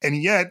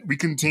 And yet we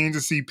continue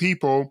to see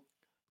people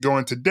go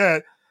into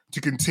debt to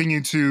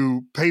continue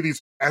to pay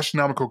these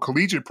astronomical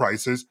collegiate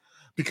prices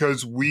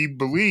because we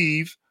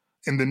believe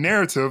in the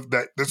narrative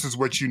that this is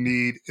what you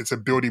need. It's a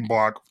building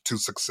block to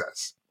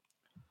success.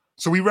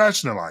 So we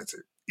rationalize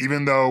it,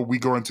 even though we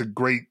go into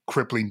great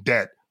crippling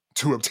debt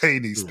to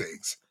obtain these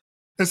things.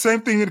 The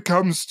same thing that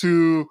comes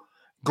to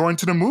going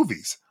to the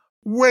movies.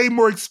 Way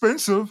more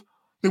expensive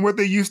than what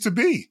they used to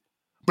be.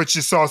 But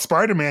you saw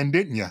Spider-Man,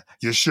 didn't you?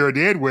 You sure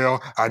did,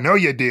 Will. I know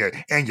you did.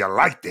 And you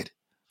liked it.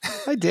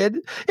 I did.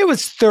 It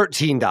was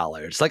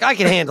 $13. Like, I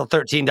can handle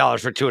 $13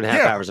 for 2.5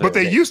 hours. But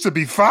they used to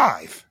be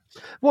 $5.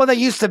 Well, they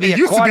used to be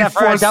a quarter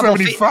for a double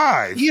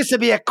feature. Used to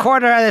be a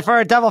quarter for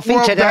a double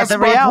feature at the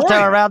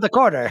Rialto around the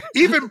corner.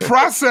 Even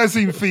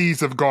processing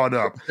fees have gone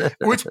up,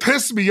 which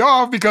pissed me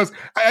off because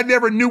I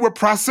never knew what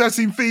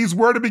processing fees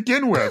were to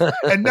begin with.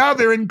 And now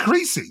they're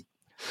increasing.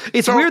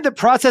 It's weird that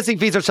processing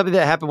fees are something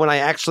that happen when I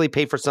actually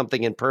pay for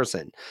something in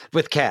person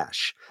with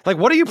cash. Like,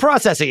 what are you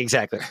processing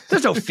exactly?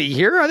 There's no fee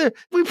here.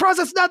 We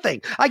process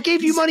nothing. I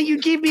gave you money.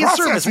 You gave me a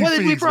service. What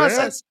did we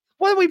process?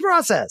 What did we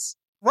process?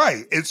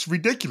 Right. It's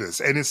ridiculous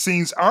and it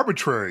seems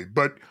arbitrary,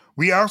 but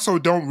we also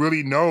don't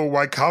really know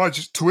why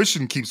college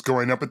tuition keeps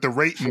going up at the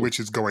rate in which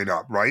it's going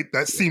up, right?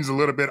 That seems a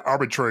little bit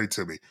arbitrary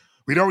to me.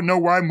 We don't know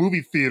why movie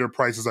theater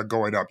prices are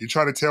going up. You're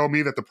trying to tell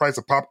me that the price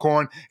of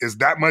popcorn is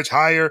that much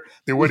higher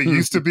than what it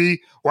used to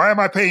be? Why am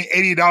I paying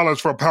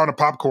 $80 for a pound of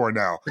popcorn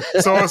now?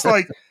 So it's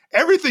like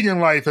everything in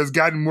life has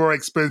gotten more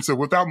expensive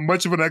without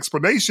much of an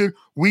explanation.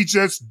 We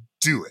just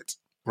do it,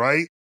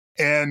 right?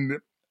 And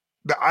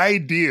the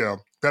idea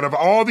that of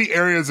all the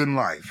areas in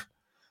life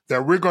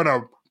that we're going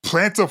to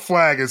plant a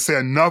flag and say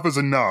enough is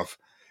enough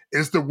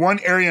is the one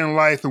area in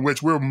life in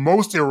which we're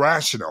most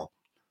irrational,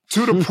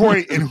 to the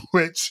point in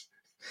which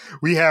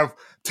we have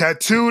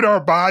tattooed our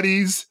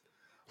bodies,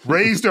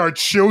 raised our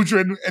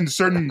children in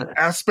certain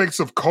aspects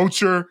of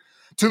culture,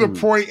 to the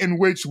point in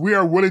which we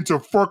are willing to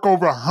fork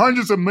over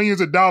hundreds of millions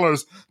of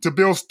dollars to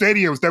build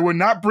stadiums that would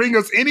not bring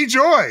us any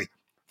joy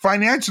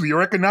financially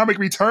or economic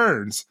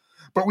returns.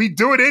 But we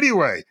do it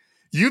anyway.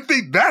 You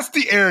think that's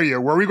the area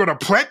where we're going to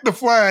plant the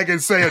flag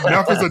and say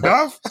enough is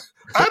enough?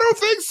 I don't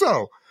think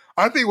so.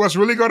 I think what's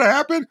really going to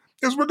happen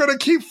is we're going to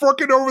keep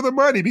forking over the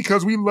money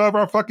because we love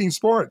our fucking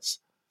sports.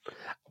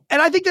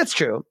 And I think that's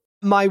true.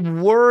 My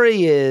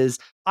worry is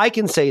I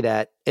can say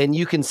that and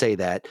you can say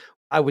that.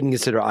 I wouldn't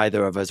consider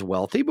either of us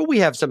wealthy, but we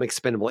have some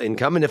expendable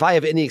income. And if I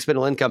have any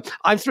expendable income,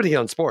 I'm spending it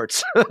on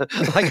sports.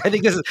 Like, I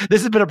think this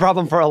has been a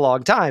problem for a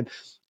long time.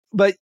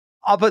 But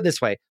I'll put it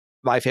this way.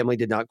 My family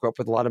did not grow up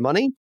with a lot of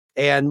money.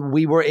 And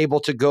we were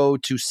able to go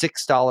to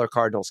 $6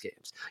 Cardinals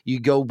games. You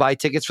go buy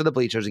tickets for the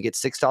bleachers and get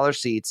 $6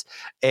 seats.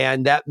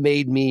 And that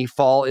made me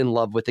fall in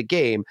love with the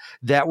game.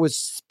 That was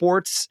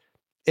sports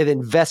an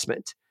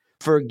investment.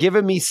 For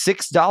giving me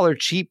 $6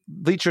 cheap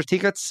bleacher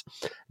tickets,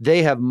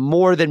 they have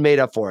more than made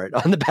up for it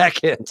on the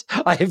back end.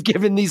 I have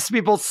given these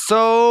people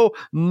so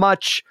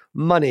much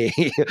money.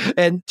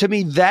 And to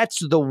me,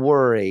 that's the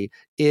worry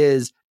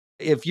is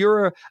if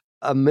you're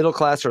a middle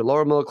class or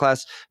lower middle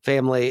class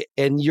family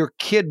and your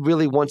kid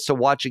really wants to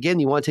watch again,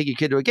 you want to take your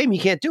kid to a game, you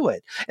can't do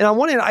it. And on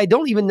one hand, I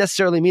don't even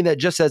necessarily mean that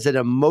just as an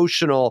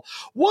emotional,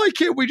 why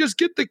can't we just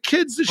get the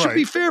kids? This should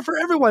be fair for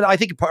everyone. I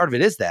think part of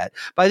it is that.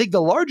 But I think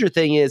the larger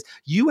thing is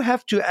you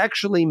have to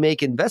actually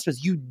make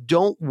investments. You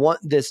don't want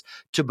this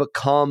to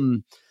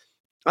become,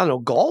 I don't know,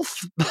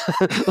 golf.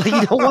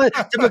 Like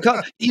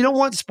you don't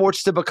want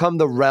sports to become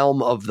the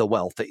realm of the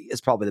wealthy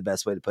is probably the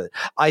best way to put it.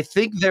 I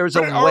think there's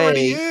a way. It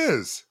already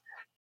is.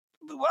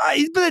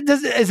 But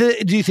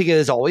do you think it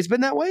has always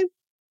been that way?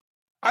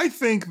 I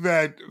think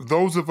that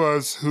those of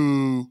us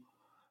who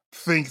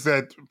think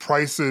that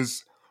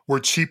prices were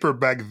cheaper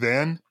back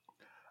then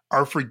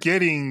are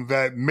forgetting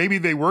that maybe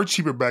they were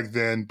cheaper back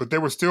then, but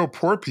there were still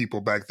poor people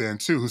back then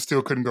too who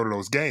still couldn't go to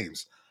those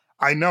games.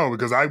 I know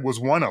because I was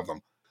one of them.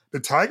 The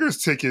Tigers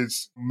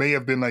tickets may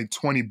have been like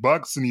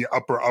 $20 in the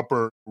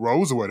upper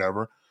rows or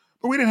whatever,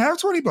 but we didn't have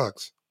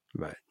 $20.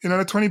 Right. The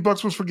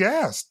 $20 was for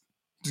gas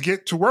to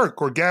get to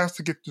work or gas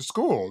to get to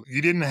school.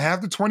 You didn't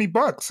have the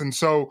 $20. And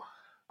so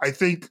I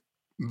think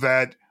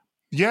that,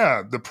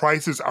 yeah, the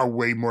prices are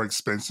way more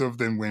expensive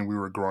than when we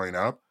were growing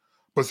up,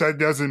 but that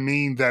doesn't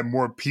mean that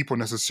more people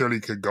necessarily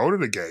could go to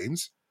the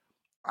games.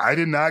 I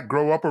did not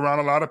grow up around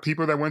a lot of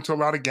people that went to a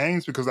lot of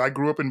games because I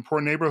grew up in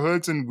poor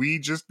neighborhoods and we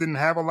just didn't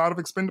have a lot of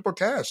expendable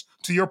cash,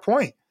 to your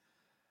point.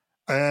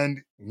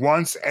 And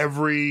once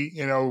every,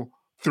 3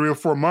 or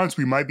 4 months,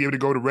 we might be able to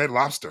go to Red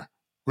Lobster,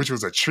 which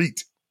was a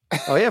treat.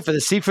 Oh, yeah, for the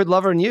seafood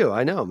lover and you.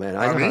 I know, man.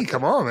 I mean,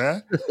 come on,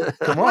 man.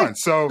 Come on.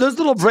 So those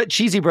little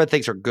cheesy bread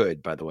things are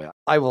good, by the way.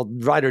 I will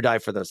ride or die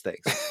for those things.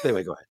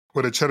 Anyway, go ahead.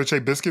 What, the cheddar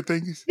shake biscuit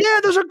things? Yeah,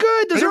 those are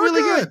good. Those are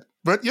really good.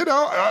 But,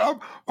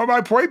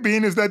 my point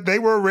being is that they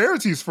were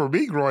rarities for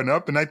me growing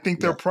up, and I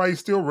think they're probably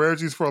still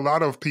rarities for a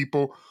lot of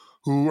people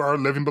who are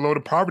living below the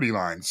poverty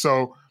line.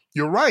 So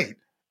you're right.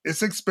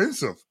 it's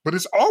expensive, but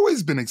it's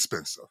always been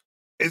expensive.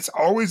 It's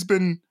always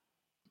been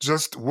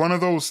just one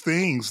of those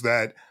things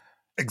that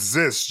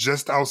exists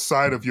just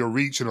outside of your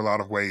reach in a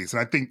lot of ways.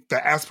 And I think the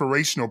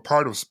aspirational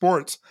part of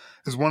sports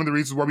is one of the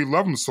reasons why we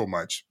love them so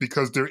much,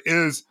 because there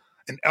is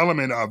an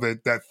element of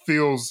it that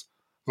feels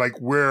like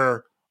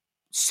we're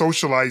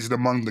socialized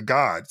among the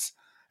gods.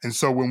 And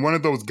so when one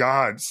of those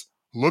gods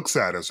looks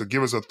at us or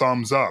gives us a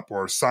thumbs up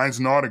or signs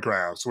an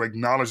autograph or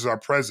acknowledges our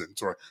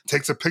presence or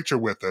takes a picture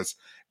with us,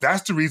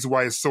 that's the reason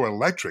why it's so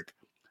electric.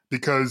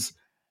 Because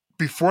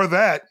before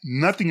that,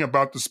 nothing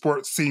about the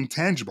sport seemed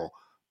tangible.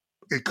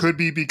 It could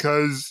be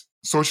because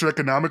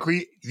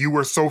socioeconomically you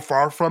were so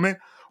far from it,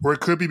 or it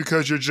could be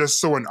because you're just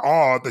so in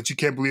awe that you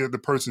can't believe that the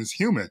person's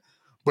human.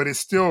 But it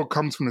still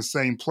comes from the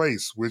same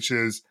place, which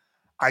is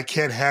I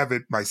can't have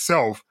it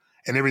myself,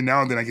 and every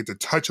now and then I get to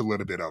touch a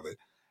little bit of it.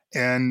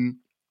 And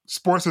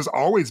sports has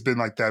always been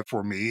like that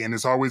for me, and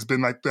it's always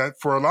been like that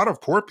for a lot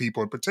of poor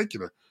people in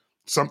particular.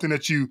 Something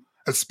that you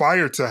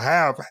aspire to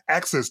have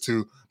access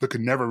to, but could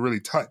never really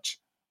touch.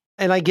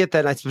 And I get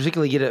that. And I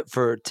particularly get it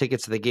for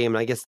tickets to the game. And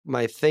I guess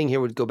my thing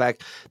here would go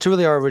back to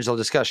really our original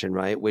discussion,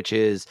 right? Which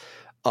is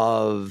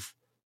of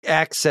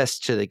access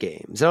to the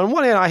games. And on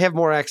one hand, I have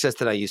more access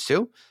than I used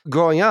to.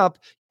 Growing up,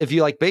 if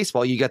you like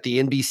baseball, you got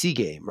the NBC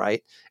game,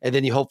 right? And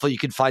then hopefully you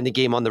could find the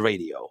game on the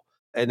radio.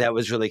 And that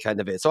was really kind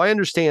of it. So I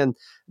understand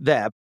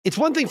that. It's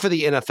one thing for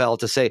the NFL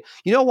to say,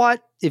 you know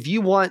what? If you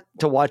want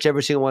to watch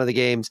every single one of the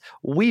games,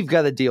 we've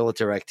got a deal with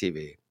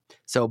DirecTV.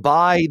 So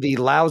buy the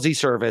lousy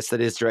service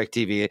that is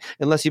DirecTV,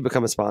 unless you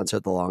become a sponsor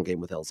of the Long Game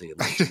with LZ, in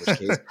which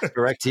case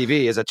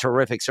DirecTV is a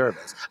terrific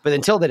service. But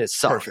until then, it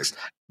sucks. Perfect.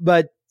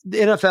 But the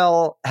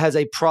NFL has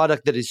a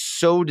product that is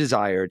so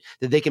desired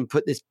that they can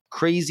put this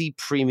crazy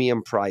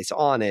premium price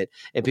on it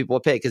and people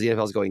will pay because the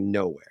NFL is going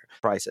nowhere.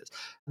 Prices.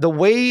 The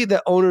way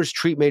that owners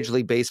treat Major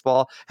League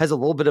Baseball has a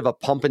little bit of a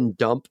pump and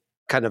dump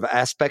kind of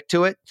aspect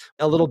to it,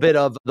 a little bit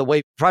of the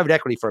way private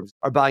equity firms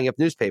are buying up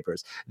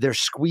newspapers. They're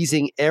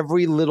squeezing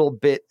every little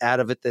bit out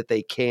of it that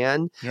they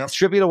can,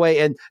 stripping it away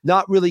and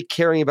not really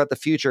caring about the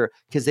future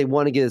because they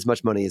want to get as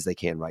much money as they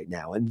can right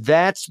now. And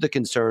that's the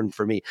concern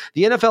for me.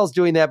 The NFL is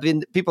doing that, but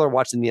then people are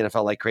watching the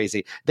NFL like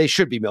crazy. They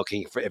should be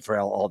milking it for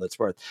all that's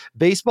worth.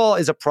 Baseball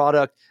is a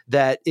product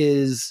that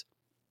is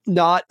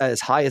not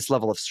as highest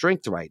level of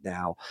strength right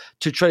now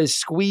to try to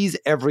squeeze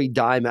every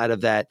dime out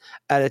of that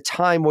at a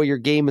time where your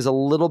game is a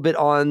little bit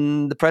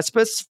on the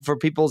precipice for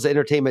people's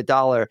entertainment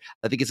dollar.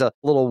 I think it's a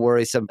little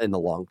worrisome in the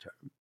long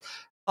term.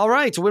 All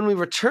right. So when we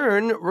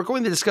return, we're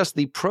going to discuss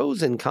the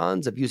pros and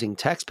cons of using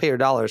taxpayer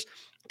dollars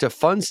to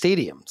fund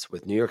stadiums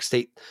with New York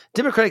State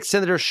Democratic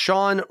Senator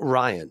Sean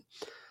Ryan.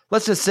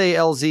 Let's just say,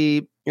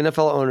 LZ,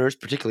 NFL owners,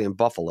 particularly in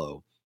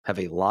Buffalo, have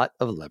a lot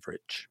of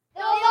leverage. The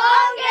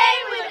Long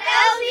Game with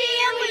LZ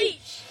and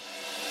Leach.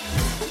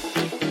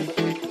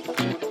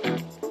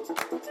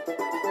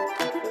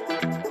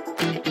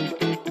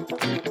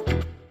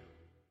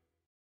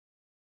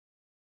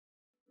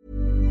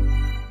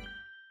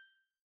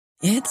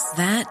 It's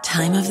that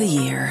time of the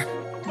year.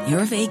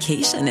 Your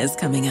vacation is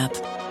coming up.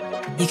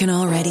 You can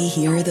already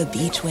hear the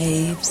beach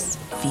waves,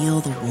 feel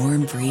the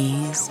warm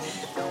breeze,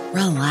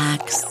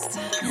 relax,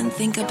 and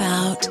think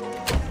about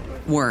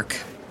work.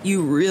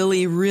 You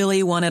really,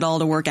 really want it all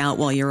to work out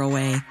while you're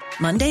away.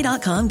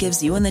 Monday.com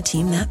gives you and the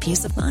team that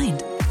peace of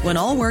mind. When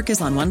all work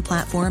is on one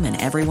platform and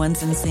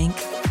everyone's in sync,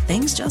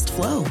 things just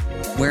flow.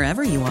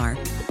 Wherever you are,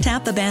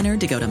 tap the banner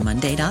to go to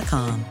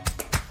Monday.com.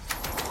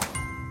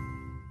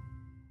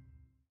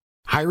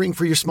 Hiring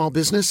for your small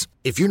business?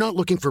 If you're not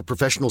looking for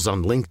professionals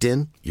on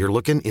LinkedIn, you're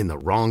looking in the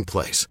wrong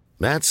place.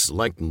 That's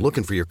like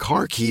looking for your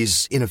car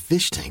keys in a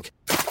fish tank.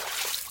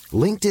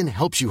 LinkedIn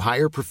helps you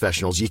hire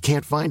professionals you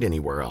can't find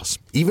anywhere else,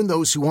 even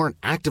those who aren't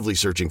actively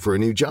searching for a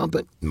new job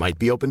but might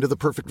be open to the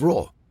perfect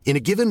role. In a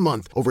given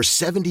month, over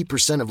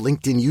 70% of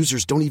LinkedIn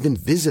users don't even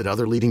visit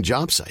other leading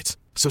job sites.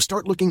 So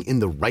start looking in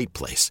the right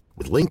place.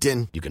 With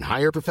LinkedIn, you can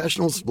hire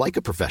professionals like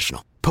a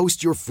professional.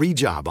 Post your free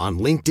job on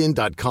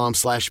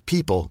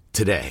linkedin.com/people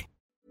today.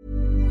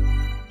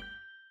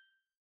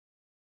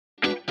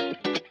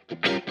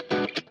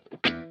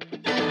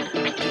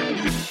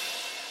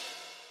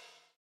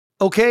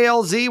 Okay,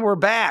 LZ, we're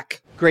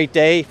back. Great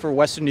day for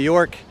Western New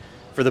York,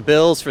 for the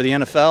Bills, for the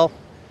NFL.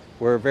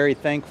 We're very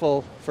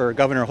thankful for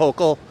Governor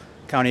Hochul,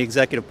 County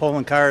Executive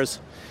Poloncarz.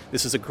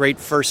 This is a great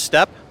first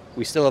step.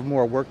 We still have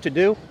more work to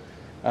do,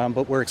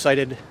 but we're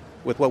excited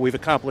with what we've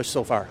accomplished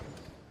so far.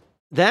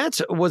 That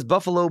was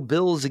Buffalo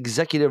Bills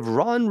executive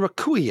Ron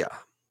Raccuia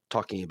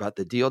talking about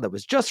the deal that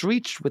was just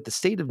reached with the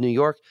state of New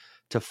York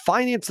to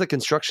finance the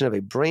construction of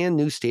a brand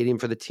new stadium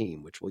for the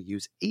team, which will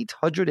use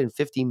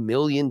 $850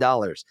 million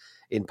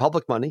in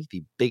public money,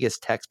 the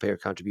biggest taxpayer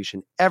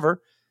contribution ever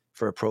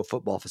for a pro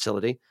football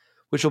facility,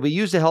 which will be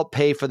used to help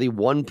pay for the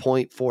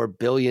 $1.4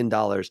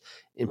 billion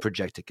in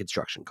projected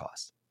construction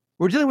costs.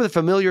 We're dealing with a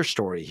familiar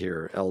story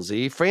here,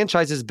 LZ.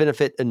 Franchises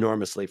benefit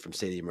enormously from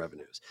stadium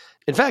revenues.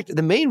 In fact,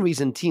 the main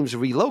reason teams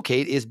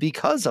relocate is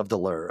because of the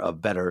lure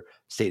of better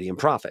stadium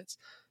profits.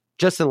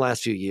 Just in the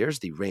last few years,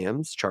 the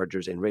Rams,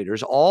 Chargers, and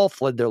Raiders all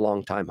fled their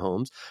longtime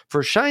homes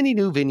for shiny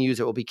new venues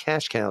that will be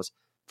cash cows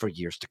for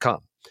years to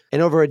come.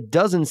 And over a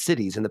dozen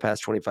cities in the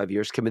past 25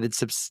 years committed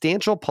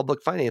substantial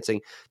public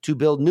financing to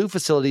build new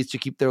facilities to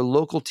keep their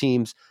local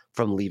teams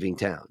from leaving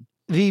town.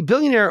 The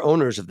billionaire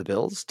owners of the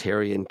Bills,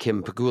 Terry and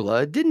Kim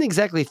Pegula, didn't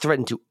exactly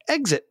threaten to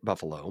exit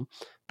Buffalo,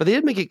 but they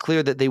did make it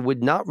clear that they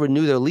would not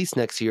renew their lease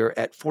next year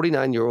at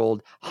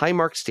 49-year-old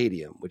Highmark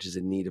Stadium, which is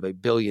in need of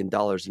 $1 billion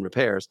in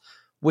repairs,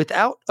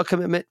 without a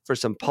commitment for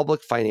some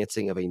public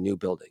financing of a new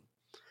building.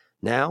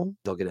 Now,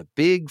 they'll get a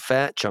big,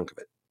 fat chunk of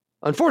it.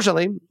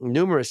 Unfortunately,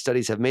 numerous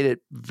studies have made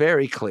it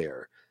very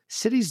clear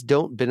cities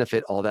don't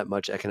benefit all that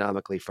much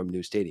economically from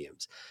new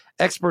stadiums.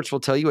 Experts will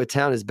tell you a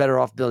town is better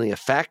off building a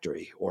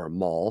factory or a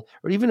mall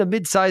or even a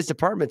mid-sized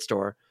department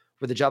store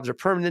where the jobs are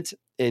permanent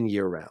and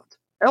year-round.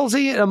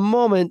 LZ, in a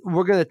moment,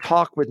 we're going to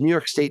talk with New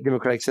York State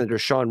Democratic Senator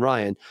Sean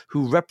Ryan,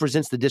 who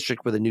represents the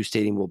district where the new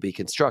stadium will be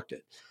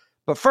constructed.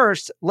 But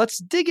first, let's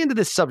dig into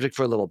this subject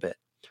for a little bit.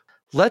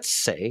 Let's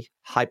say,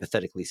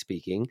 hypothetically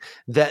speaking,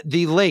 that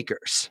the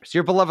Lakers,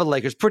 your beloved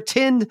Lakers,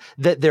 pretend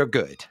that they're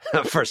good,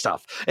 first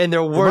off, and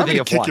they're worthy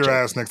of kick watching. Your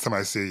ass next time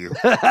I see you.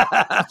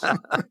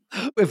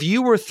 If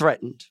you were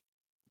threatened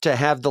to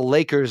have the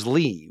Lakers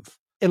leave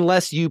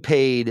unless you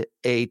paid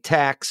a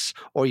tax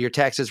or your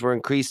taxes were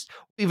increased,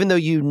 even though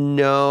you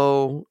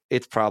know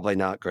it's probably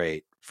not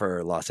great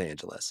for Los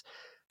Angeles,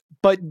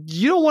 but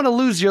you don't want to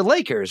lose your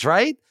Lakers,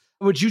 right?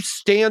 Would you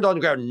stand on the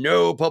ground,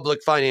 no public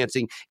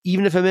financing,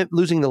 even if it meant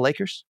losing the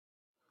Lakers?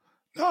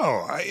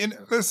 No,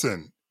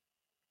 listen,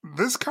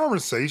 this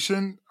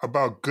conversation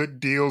about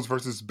good deals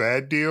versus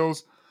bad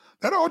deals,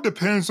 that all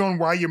depends on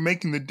why you're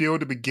making the deal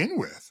to begin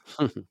with.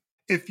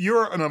 If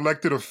you're an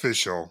elected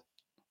official,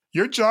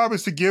 your job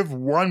is to give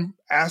one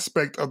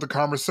aspect of the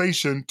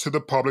conversation to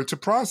the public to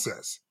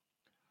process.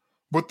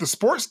 But the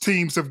sports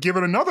teams have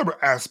given another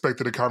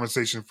aspect of the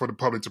conversation for the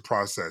public to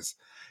process.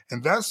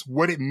 And that's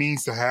what it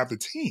means to have the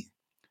team.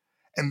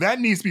 And that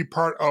needs to be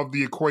part of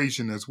the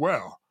equation as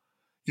well.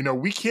 You know,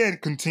 we can't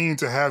continue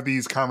to have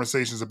these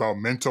conversations about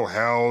mental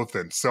health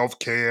and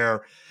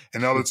self-care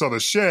and all this other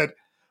shit.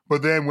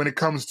 But then when it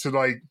comes to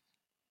like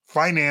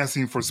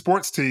financing for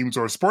sports teams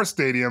or sports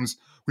stadiums,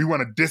 we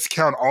want to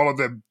discount all of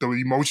the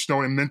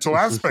emotional and mental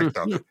aspect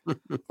of it.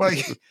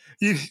 Like,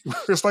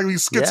 it's like we're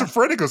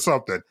schizophrenic or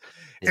something.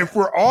 Yeah. If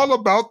we're all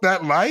about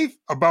that life,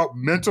 about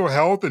mental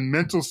health and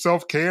mental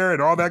self-care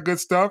and all that good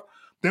stuff,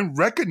 then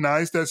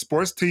recognize that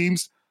sports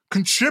teams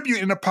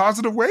contribute in a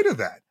positive way to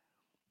that.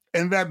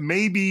 And that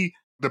maybe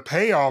the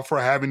payoff for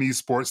having these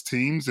sports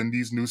teams and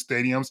these new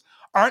stadiums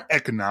aren't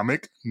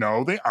economic.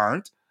 No, they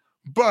aren't.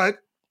 But,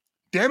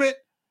 damn it,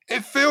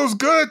 it feels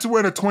good to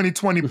win a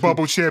 2020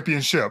 bubble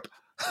championship.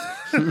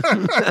 You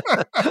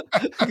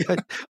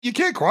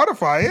can't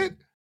quantify it.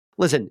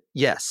 Listen,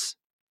 yes,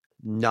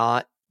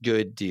 not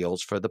good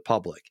deals for the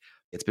public.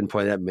 It's been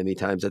pointed out many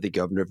times that the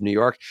governor of New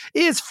York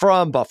is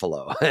from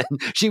Buffalo.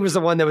 She was the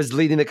one that was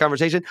leading the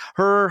conversation.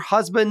 Her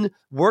husband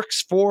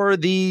works for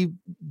the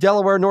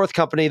Delaware North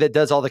Company that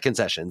does all the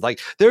concessions. Like,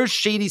 there's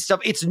shady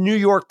stuff. It's New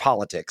York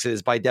politics. It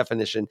is by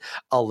definition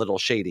a little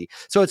shady.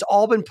 So it's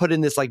all been put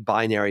in this like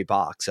binary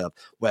box of,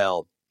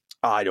 well,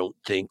 I don't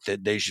think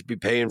that they should be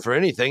paying for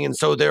anything, and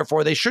so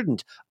therefore they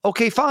shouldn't.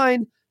 Okay,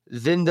 fine.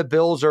 Then the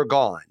Bills are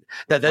gone.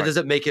 That right.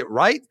 Doesn't make it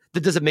right.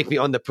 That doesn't make me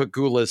on the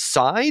Pegula's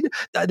side.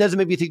 That doesn't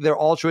make me think they're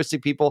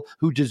altruistic people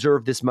who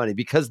deserve this money,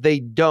 because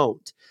they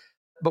don't.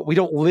 But we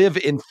don't live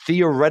in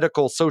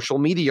theoretical social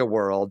media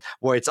world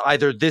where it's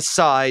either this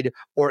side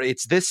or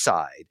it's this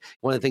side.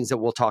 One of the things that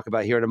we'll talk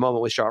about here in a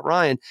moment with Sean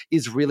Ryan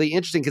is really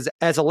interesting, because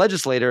as a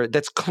legislator,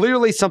 that's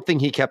clearly something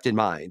he kept in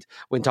mind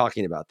when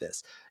talking about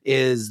this,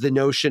 is the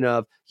notion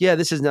of, yeah,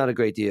 this is not a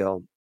great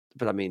deal,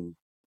 but I mean,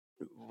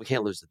 we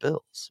can't lose the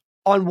Bills.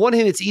 On one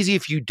hand, it's easy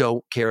if you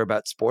don't care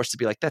about sports to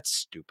be like, that's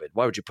stupid.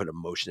 Why would you put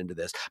emotion into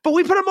this? But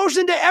we put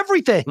emotion into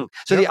everything.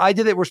 So the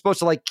idea that we're supposed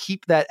to like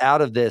keep that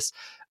out of this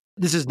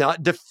is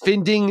not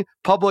defending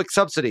public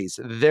subsidies.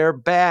 They're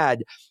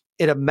bad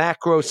in a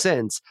macro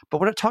sense, but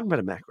we're not talking about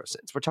a macro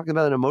sense. We're talking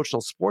about an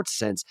emotional sports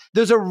sense.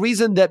 There's a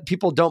reason that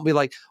people don't be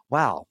like,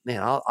 wow,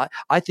 man,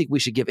 I think we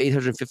should give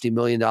 $850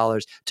 million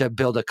to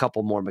build a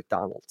couple more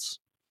McDonald's.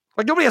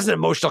 Like, nobody has an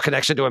emotional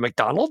connection to a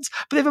McDonald's,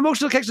 but they have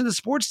emotional connection to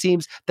sports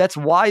teams. That's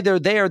why they're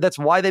there. That's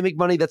why they make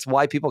money. That's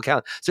why people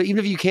count. So even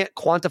if you can't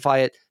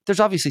quantify it, there's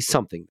obviously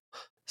something.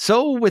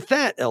 So with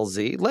that,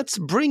 LZ, let's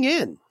bring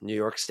in New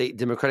York State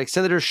Democratic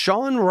Senator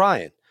Sean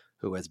Ryan,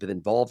 who has been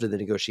involved in the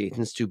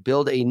negotiations to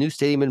build a new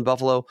stadium in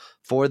Buffalo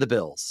for the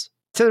Bills.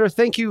 Senator,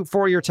 thank you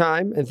for your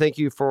time, and thank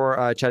you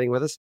for chatting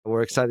with us.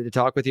 We're excited to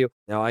talk with you.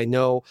 Now, I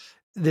know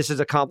this is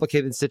a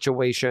complicated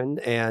situation,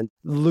 and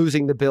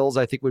losing the Bills,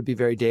 I think, would be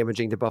very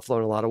damaging to Buffalo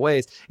in a lot of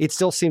ways. It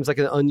still seems like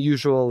an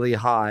unusually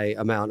high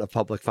amount of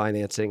public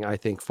financing, I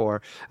think,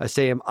 for a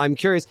stadium. I'm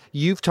curious,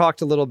 you've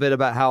talked a little bit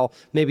about how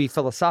maybe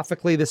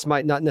philosophically this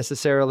might not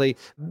necessarily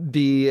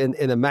be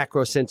in a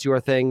macro sense your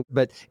thing,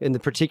 but in the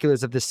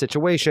particulars of this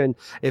situation,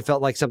 it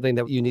felt like something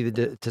that you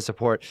needed to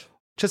support.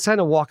 Just kind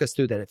of walk us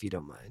through that, if you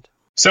don't mind.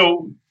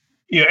 So,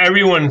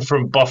 everyone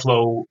from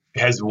Buffalo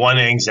has one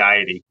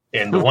anxiety,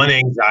 and the one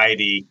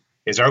anxiety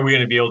is, are we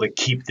going to be able to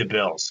keep the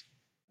Bills?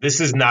 This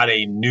is not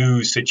a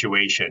new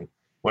situation.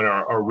 When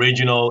our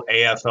original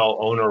AFL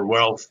owner,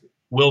 Ralph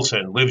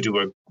Wilson, lived to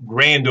a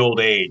grand old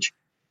age,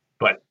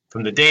 but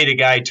from the day the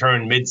guy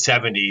turned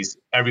mid-70s,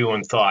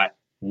 everyone thought,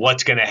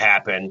 what's going to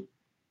happen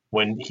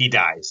when he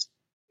dies?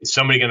 Is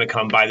somebody going to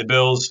come buy the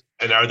Bills,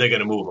 and are they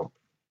going to move him?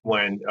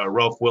 When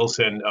Ralph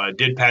Wilson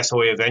did pass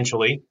away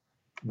eventually,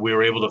 we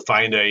were able to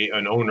find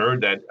an owner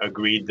that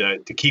agreed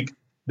to keep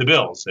the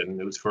Bills, and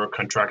it was for a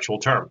contractual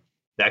term.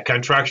 That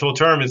contractual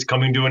term is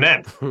coming to an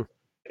end.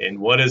 And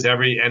what does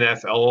every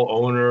NFL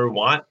owner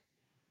want?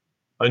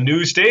 A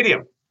new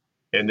stadium.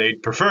 And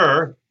they'd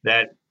prefer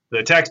that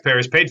the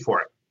taxpayers paid for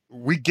it.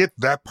 We get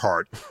that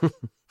part.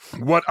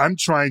 What I'm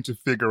trying to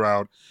figure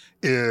out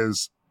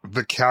is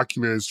the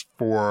calculus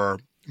for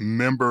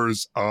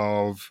members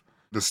of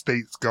the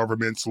state's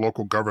governments,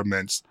 local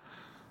governments.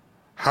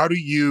 How do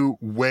you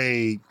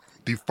weigh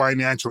the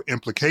financial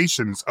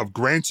implications of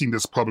granting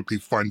this publicly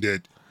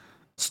funded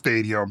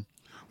stadium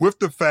with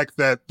the fact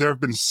that there have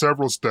been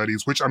several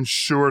studies, which I'm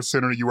sure,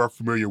 Senator, you are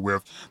familiar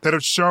with, that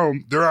have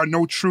shown there are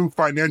no true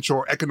financial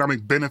or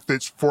economic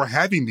benefits for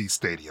having these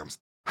stadiums?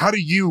 How do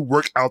you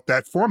work out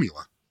that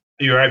formula?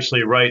 You're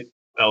absolutely right,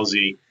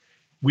 LZ.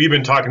 We've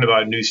been talking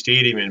about a new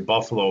stadium in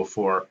Buffalo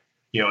for,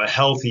 a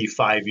healthy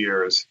 5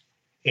 years.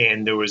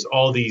 And there was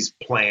all these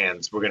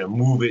plans. We're going to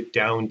move it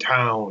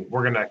downtown.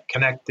 We're going to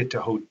connect it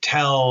to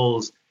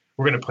hotels.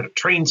 We're going to put a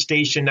train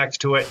station next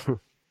to it.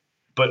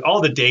 But all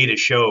the data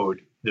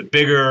showed the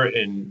bigger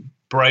and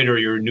brighter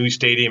your new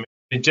stadium,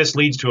 it just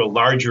leads to a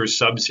larger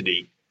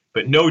subsidy,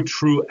 but no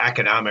true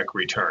economic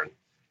return.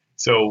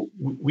 So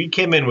we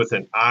came in with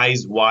an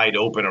eyes wide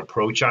open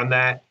approach on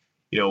that.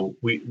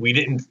 We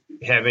didn't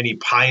have any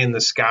pie in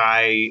the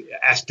sky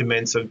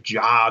estimates of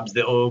jobs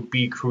that will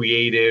be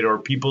created or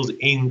people's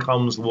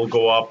incomes will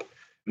go up.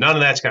 None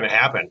of that's going to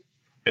happen.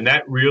 And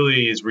that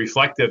really is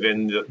reflective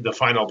in the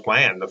final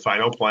plan. The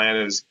final plan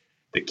is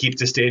to keep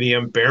the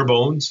stadium bare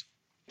bones,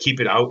 keep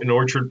it out in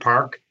Orchard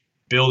Park,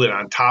 build it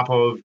on top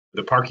of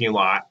the parking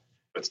lot.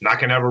 It's not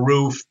going to have a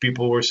roof.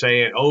 People were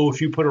saying,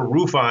 if you put a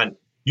roof on,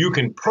 you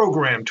can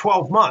program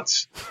 12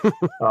 months.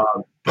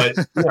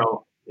 But,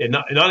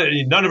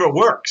 none of it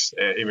works.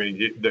 I mean,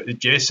 you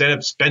just end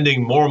up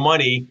spending more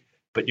money,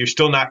 but you're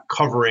still not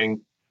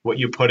covering what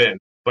you put in.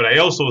 But I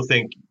also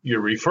think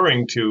you're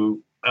referring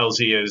to,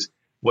 LZ, is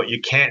what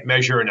you can't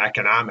measure in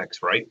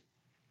economics, right?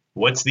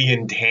 What's the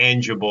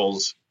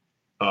intangibles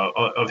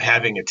of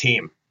having a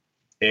team?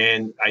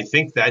 And I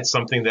think that's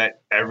something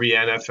that every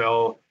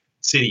NFL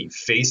city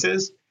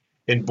faces.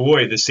 And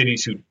boy, the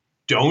cities who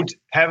don't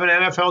have an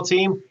NFL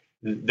team,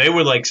 they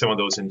would like some of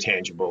those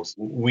intangibles.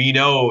 We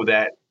know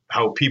that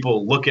how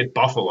people look at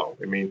Buffalo.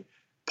 I mean,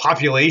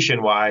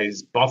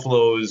 population-wise,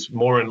 Buffalo's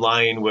more in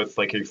line with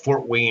like a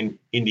Fort Wayne,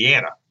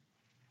 Indiana.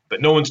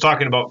 But no one's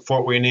talking about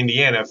Fort Wayne,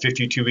 Indiana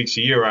 52 weeks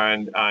a year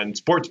on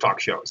sports talk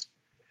shows.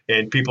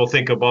 And people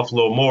think of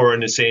Buffalo more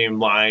in the same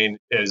line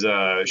as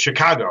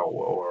Chicago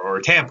or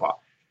Tampa.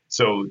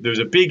 So there's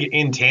a big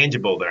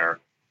intangible there.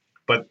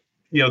 But,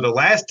 the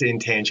last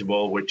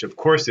intangible, which of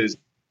course is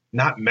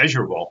not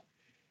measurable,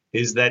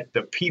 is that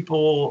the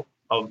people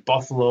of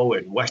Buffalo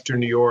and Western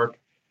New York,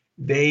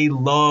 they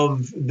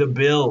love the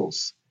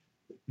Bills.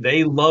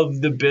 They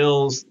love the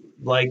Bills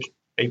like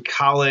a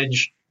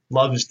college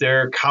loves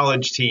their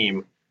college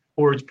team,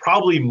 or it's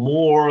probably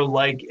more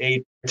like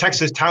a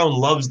Texas town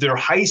loves their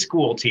high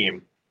school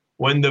team.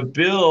 When the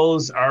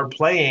Bills are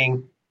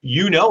playing,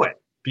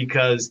 it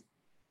because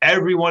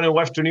everyone in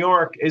Western New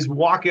York is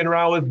walking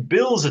around with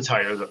Bills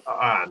attire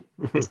on.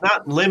 It's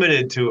not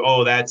limited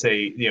to, that's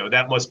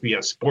that must be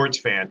a sports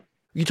fan.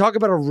 You talk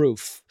about a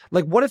roof.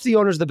 Like, what if the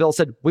owners of the Bills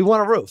said, we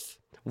want a roof,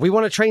 we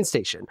want a train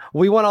station,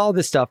 we want all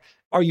this stuff?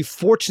 Are you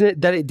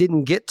fortunate that it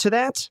didn't get to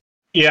that?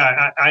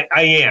 Yeah,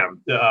 I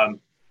am.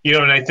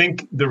 And I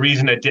think the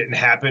reason it didn't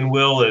happen,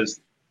 Will, is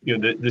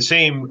the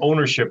same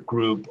ownership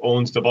group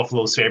owns the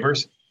Buffalo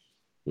Sabres.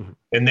 Mm-hmm.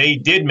 And they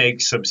did make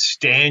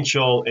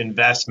substantial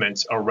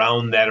investments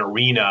around that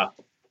arena.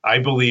 I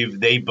believe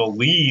they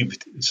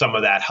believed some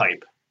of that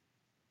hype,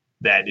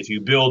 that if you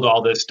build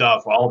all this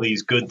stuff, all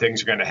these good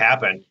things are going to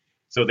happen.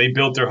 So they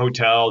built their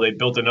hotel, they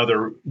built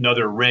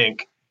another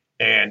rink,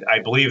 and I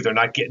believe they're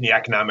not getting the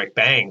economic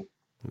bang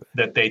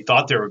that they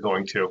thought they were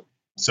going to.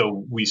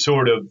 So we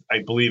sort of,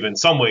 I believe in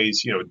some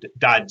ways,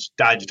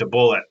 dodged a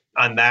bullet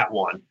on that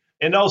one.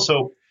 And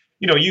also,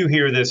 you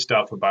hear this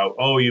stuff about,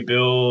 you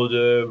build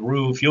a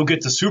roof, you'll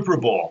get the Super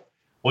Bowl.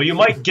 Well, you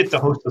might get to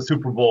host the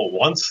Super Bowl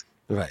once,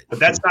 right? But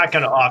that's not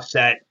going to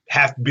offset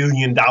 $500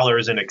 million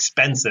in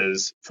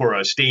expenses for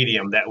a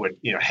stadium that would,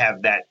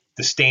 have that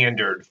the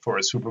standard for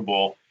a Super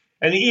Bowl.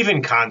 And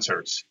even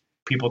concerts.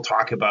 People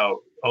talk about,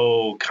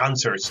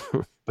 concerts,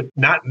 but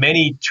not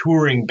many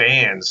touring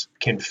bands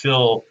can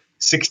fill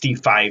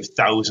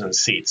 65,000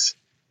 seats.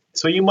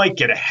 So you might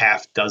get a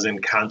half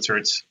dozen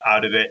concerts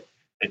out of it.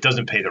 It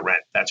doesn't pay the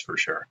rent, that's for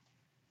sure.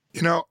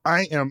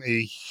 I am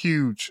a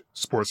huge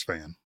sports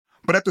fan,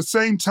 But at the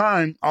same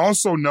time, I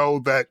also know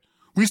that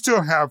we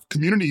still have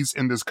communities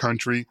in this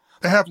country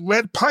that have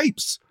lead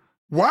pipes.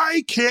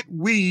 Why can't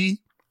we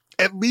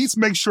at least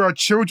make sure our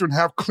children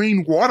have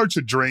clean water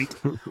to drink?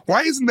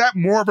 Why isn't that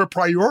more of a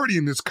priority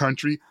in this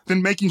country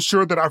than making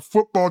sure that our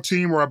football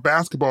team or our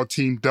basketball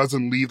team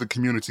doesn't leave the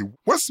community?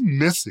 What's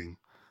missing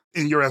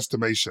in your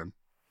estimation?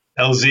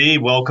 LZ,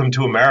 welcome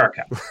to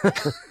America.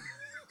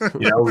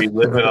 We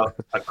live in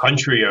a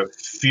country of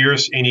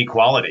fierce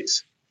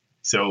inequalities.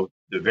 So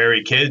the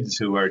very kids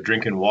who are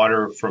drinking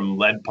water from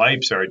lead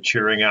pipes are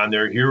cheering on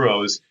their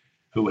heroes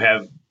who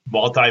have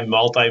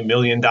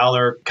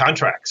multi-million-dollar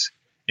contracts.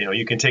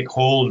 You can take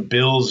whole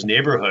Bills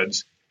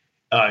neighborhoods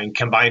and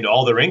combine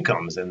all their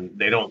incomes, and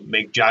they don't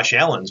make Josh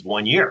Allen's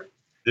 1 year.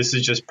 This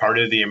is just part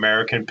of the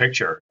American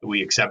picture.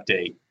 We accept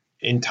a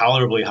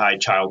intolerably high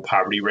child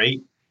poverty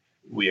rate.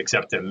 We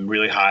accept a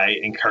really high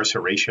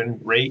incarceration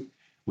rate.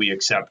 We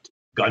accept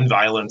gun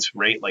violence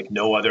rate like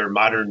no other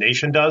modern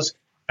nation does.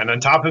 And on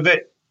top of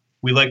it,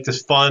 we like to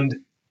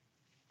fund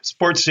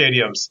sports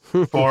stadiums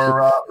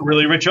for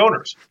really rich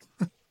owners.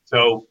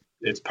 So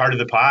it's part of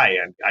the pie,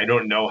 and I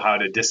don't know how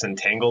to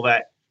disentangle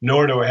that,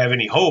 nor do I have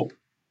any hope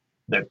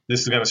that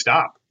this is going to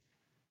stop.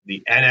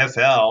 The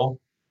NFL,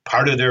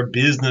 part of their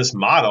business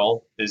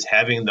model is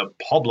having the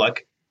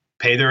public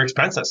pay their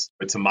expenses.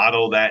 It's a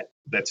model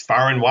that's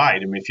far and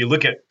wide. I mean, if you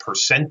look at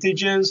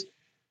percentages,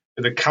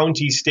 the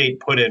county state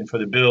put in for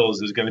the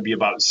Bills is going to be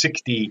about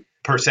 60%.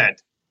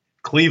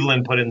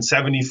 Cleveland put in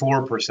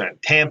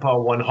 74%, Tampa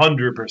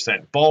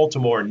 100%,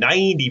 Baltimore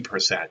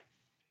 90%.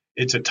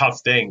 It's a tough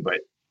thing,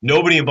 but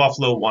nobody in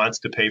Buffalo wants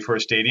to pay for a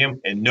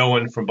stadium, and no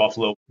one from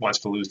Buffalo wants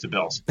to lose to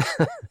Bills.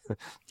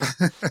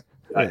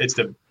 It's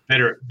the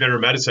bitter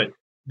medicine.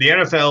 The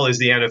NFL is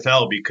the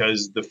NFL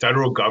because the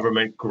federal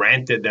government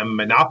granted them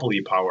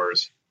monopoly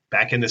powers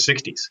back in the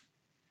 60s.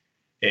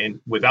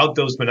 And without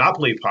those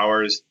monopoly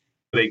powers,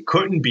 they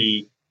couldn't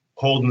be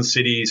holding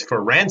cities for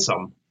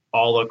ransom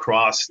all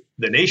across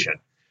the nation.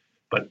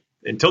 But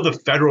until the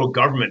federal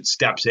government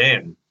steps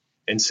in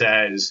and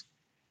says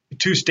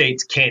two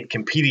states can't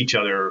compete each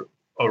other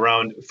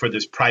around for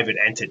this private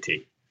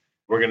entity,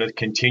 we're going to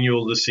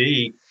continue to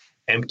see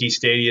empty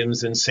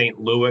stadiums in St.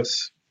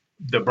 Louis,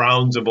 the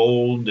Browns of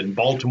old and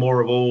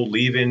Baltimore of old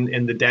leaving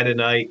in the dead of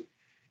night,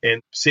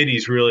 and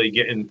cities really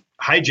getting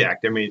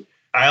hijacked. I mean,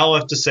 I'll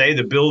have to say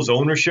the Bills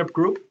ownership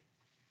group,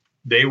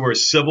 they were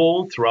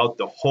civil throughout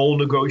the whole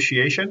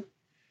negotiation.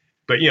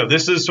 But,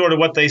 this is sort of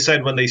what they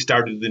said when they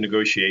started the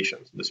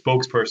negotiations. The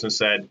spokesperson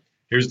said,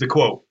 here's the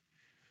quote,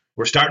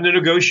 "We're starting the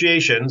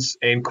negotiations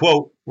and,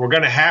 quote, we're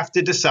going to have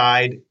to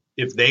decide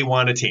if they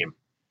want a team."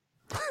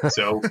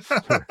 So,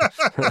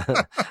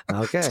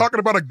 okay. Talking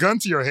about a gun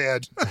to your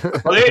head.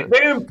 Well, they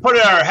didn't put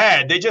it on our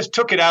head. They just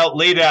took it out,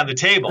 laid it on the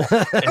table.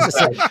 And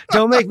said,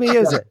 don't make me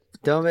use it.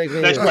 Don't make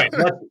me That's use right.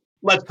 it.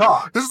 Let's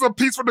talk. This is a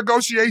peaceful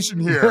negotiation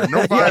here.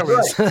 No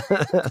violence.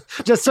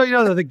 Just so you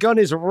know that the gun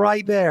is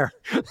right there.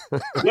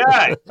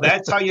 Yeah,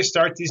 that's how you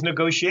start these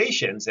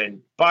negotiations.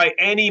 And by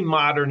any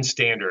modern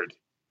standard,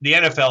 the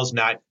NFL's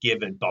not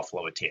giving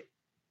Buffalo a team.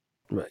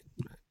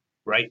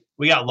 Right?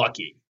 We got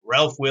lucky.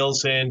 Ralph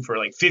Wilson, for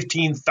like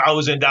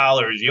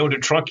 $15,000, he owned a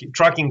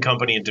trucking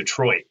company in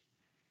Detroit.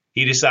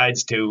 He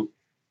decides to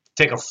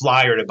take a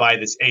flyer to buy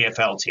this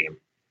AFL team.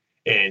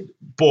 And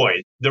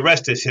boy, the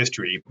rest is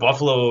history.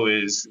 Buffalo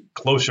is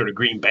closer to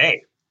Green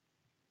Bay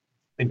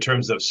in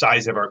terms of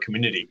size of our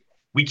community.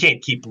 We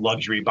can't keep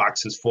luxury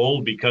boxes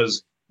full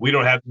because we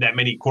don't have that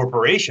many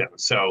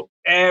corporations. So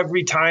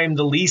every time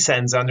the lease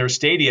ends on their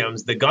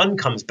stadiums, the gun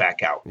comes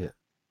back out. Yeah.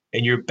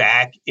 And you're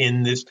back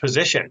in this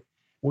position.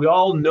 We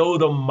all know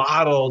the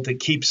model to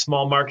keep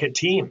small market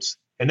teams.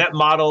 And that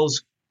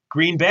model's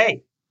Green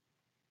Bay.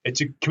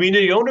 It's a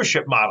community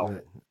ownership model.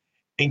 Right.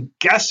 And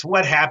guess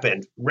what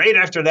happened? Right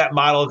after that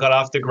model got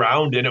off the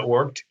ground and it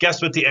worked,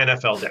 guess what the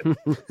NFL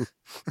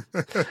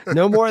did?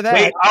 No more of that.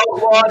 They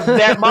outlawed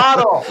that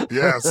model.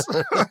 Yes.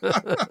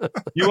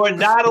 You are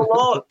not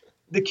alone.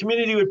 The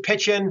community would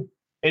pitch in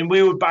and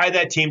we would buy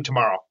that team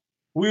tomorrow.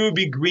 We would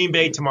be Green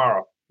Bay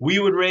tomorrow. We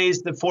would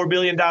raise the $4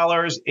 billion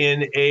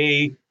in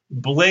a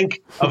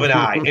blink of an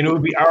eye, and it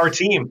would be our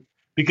team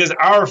because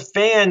our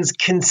fans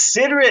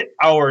consider it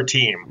our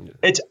team.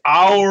 It's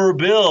our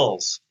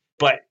Bills,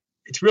 but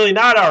it's really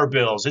not our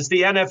Bills. It's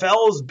the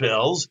NFL's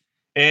Bills,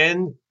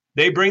 and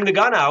they bring the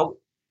gun out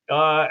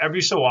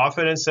every so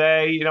often and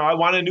say, I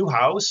want a new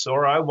house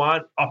or I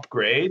want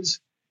upgrades,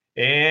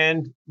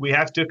 and we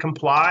have to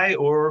comply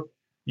or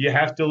you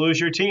have to lose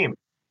your team.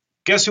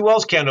 Guess who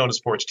else can't own a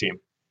sports team?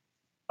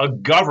 A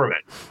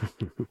government.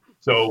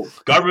 So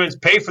governments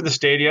pay for the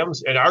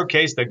stadiums. In our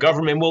case, the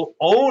government will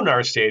own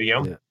our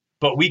stadium,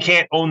 but we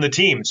can't own the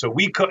team. So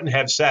we couldn't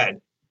have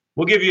said,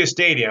 we'll give you a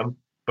stadium,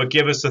 but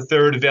give us a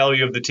third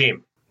value of the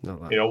team.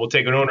 We'll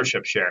take an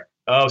ownership share.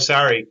 Oh,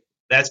 sorry.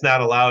 That's not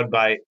allowed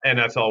by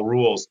NFL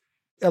rules.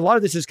 a lot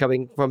of this is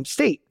coming from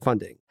state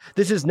funding.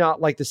 This is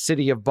not like the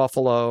city of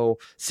Buffalo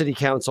city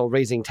council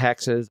raising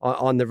taxes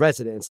on the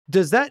residents.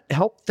 Does that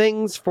help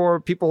things for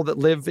people that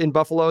live in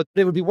Buffalo?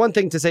 It would be one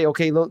thing to say,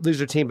 okay, lose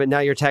your team, but now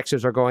your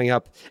taxes are going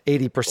up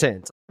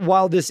 80%.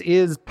 While this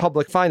is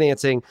public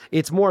financing,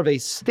 it's more of a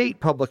state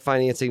public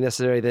financing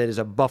necessary than it is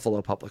a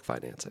Buffalo public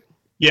financing.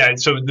 Yeah,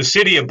 so the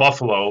city of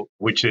Buffalo,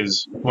 which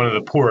is one of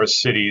the poorest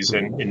cities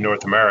in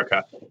North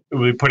America,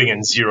 will be putting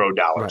in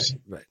 $0.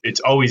 Right. It's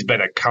always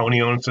been a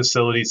county-owned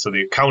facility, so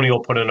the county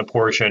will put in a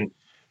portion,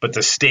 but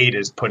the state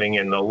is putting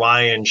in the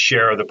lion's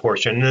share of the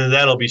portion, and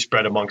that'll be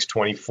spread amongst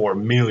 24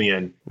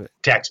 million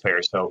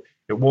taxpayers, so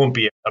it won't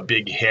be a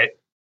big hit.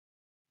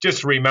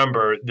 Just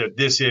remember that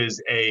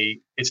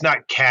it's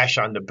not cash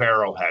on the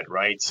barrelhead,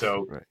 right?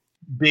 So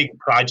big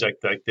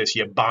project like this,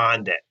 you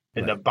bond it,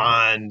 and the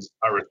bonds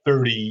are a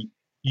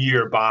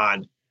 30-year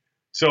bond.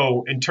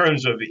 So in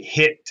terms of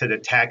hit to the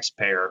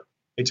taxpayer,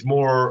 it's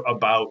more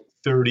about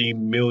 $30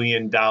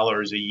 million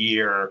a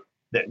year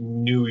that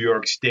New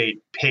York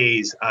State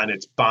pays on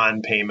its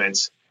bond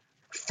payments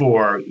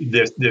for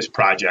this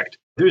project.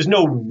 There's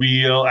no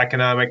real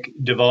economic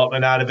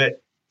development out of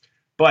it,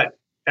 but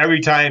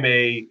every time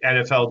a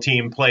NFL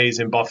team plays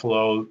in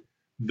Buffalo,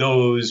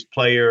 those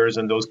players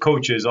and those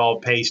coaches all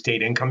pay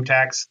state income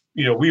tax.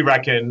 We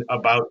reckon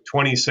about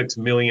 $26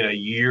 million a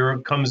year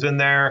comes in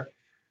there.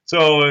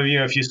 So,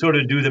 if you sort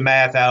of do the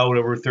math out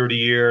over 30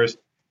 years,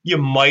 you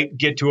might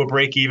get to a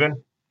break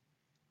even.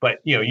 But,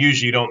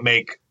 usually you don't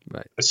make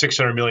a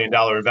 $600 million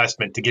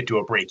investment to get to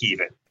a break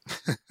even.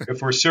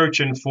 If we're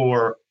searching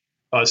for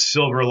a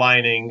silver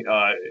lining,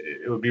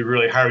 it would be a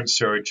really hard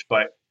search.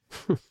 But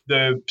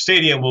the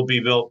stadium will be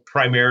built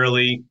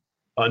primarily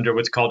under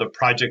what's called a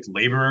project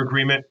labor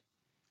agreement.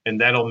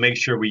 And that'll make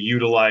sure we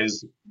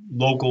utilize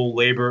local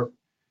labor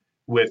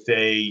with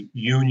a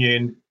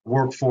union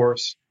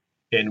workforce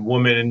and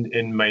women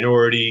and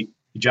minority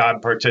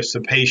job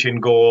participation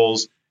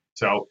goals.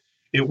 So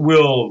it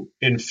will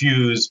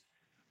infuse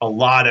a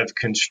lot of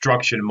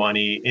construction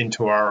money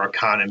into our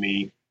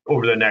economy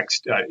over the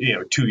next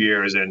 2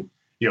 years. And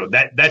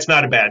that's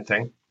not a bad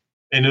thing.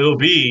 And it'll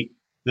be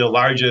the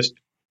largest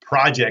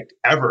project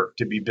ever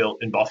to be built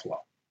in Buffalo.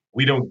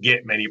 We don't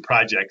get many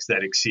projects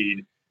that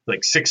exceed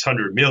like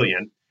 $600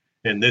 million.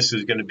 And this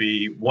is going to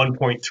be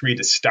 1.3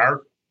 to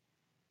start.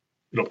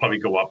 It'll probably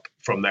go up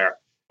from there.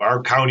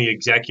 Our county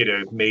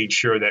executive made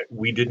sure that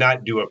we did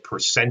not do a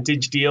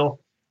percentage deal.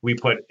 We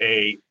put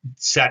a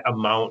set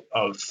amount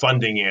of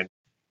funding in,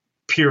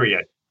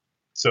 period.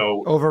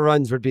 So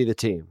overruns would be the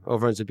team.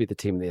 Overruns would be the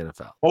team in the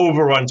NFL.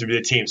 Overruns would be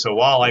the team. So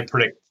while I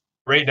predict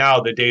right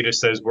now, the data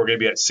says we're going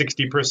to be at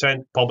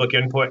 60% public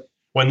input.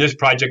 When this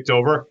project's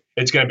over,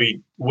 it's going to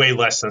be way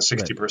less than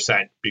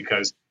 60%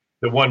 because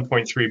the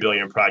 1.3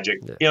 billion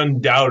project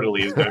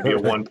undoubtedly is going to be a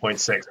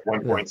 1.6,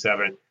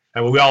 1.7.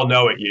 And we all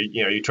know it.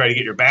 You try to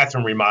get your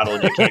bathroom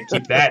remodeled, you can't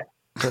keep that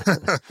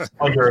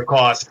under a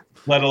cost,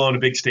 let alone a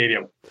big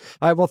stadium.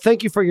 All right. Well,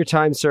 thank you for your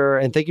time, sir.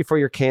 And thank you for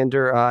your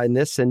candor in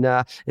this. And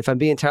if I'm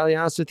being entirely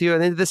honest with you,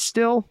 and then this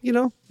still,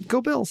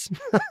 go Bills.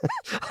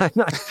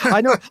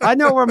 I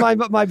know where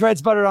my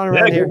bread's buttered on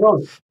around here.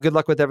 Good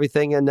luck with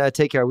everything and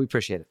take care. We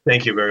appreciate it.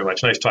 Thank you very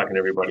much. Nice talking to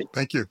everybody.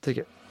 Thank you. Take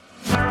care.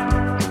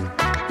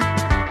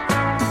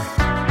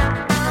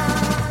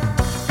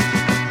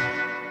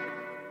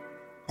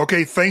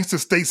 Okay, thanks to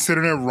State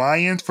Senator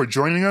Ryan for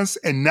joining us.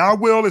 And now,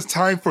 Will, it's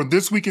time for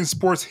This Week in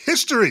Sports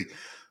History.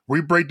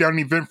 We break down an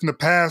event from the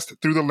past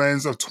through the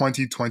lens of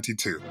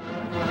 2022.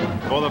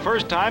 For the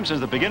first time since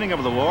the beginning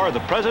of the war, the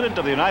President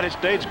of the United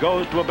States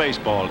goes to a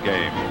baseball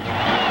game.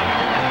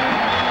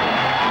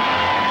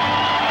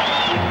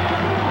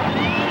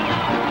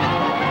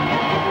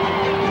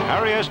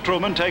 Harry S.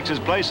 Truman takes his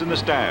place in the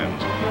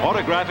stands,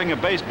 autographing a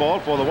baseball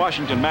for the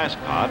Washington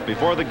mascot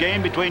before the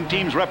game between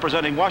teams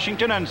representing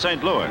Washington and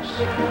St. Louis.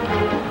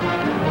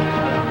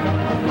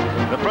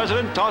 The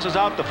President tosses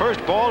out the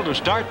first ball to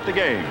start the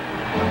game.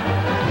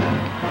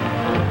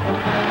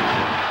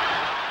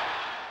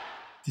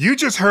 You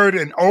just heard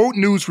an old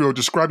newsreel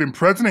describing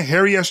President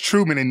Harry S.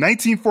 Truman in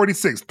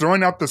 1946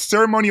 throwing out the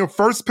ceremonial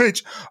first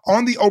pitch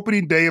on the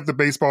opening day of the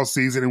baseball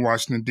season in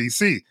Washington,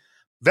 D.C.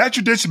 That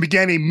tradition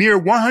began a mere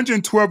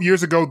 112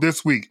 years ago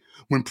this week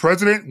when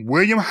President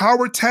William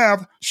Howard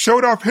Taft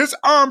showed off his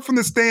arm from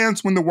the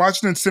stands when the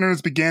Washington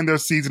Senators began their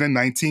season in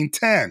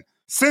 1910.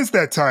 Since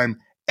that time,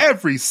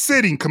 every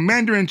sitting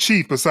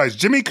commander-in-chief besides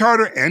Jimmy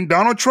Carter and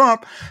Donald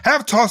Trump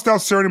have tossed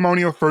out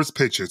ceremonial first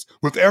pitches,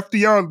 with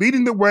FDR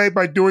leading the way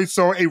by doing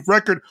so a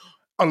record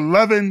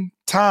 11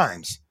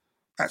 times.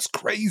 That's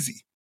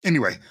crazy.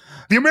 Anyway,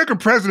 the American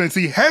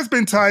presidency has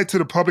been tied to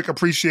the public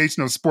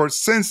appreciation of sports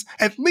since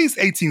at least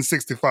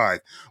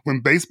 1865,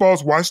 when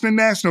baseball's Washington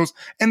Nationals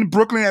and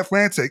Brooklyn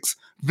Athletics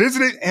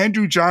visited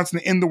Andrew Johnson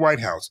in the White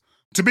House.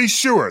 To be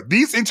sure,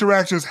 these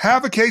interactions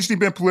have occasionally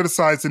been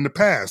politicized in the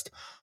past.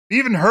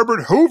 Even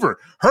Herbert Hoover,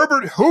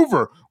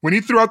 when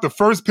he threw out the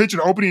first pitch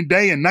on opening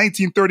day in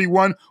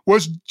 1931,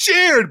 was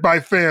jeered by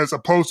fans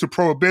opposed to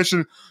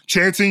prohibition,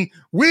 chanting,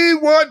 "We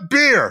want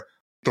beer.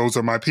 Those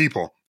are my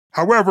people."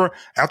 However,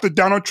 after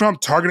Donald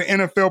Trump targeted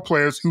NFL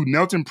players who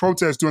knelt in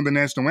protest during the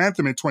national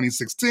anthem in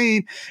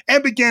 2016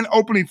 and began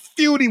openly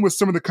feuding with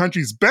some of the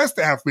country's best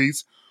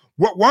athletes,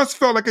 what once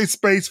felt like a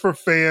space for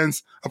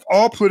fans of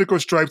all political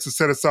stripes to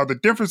set aside the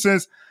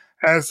differences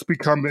has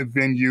become a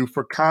venue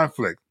for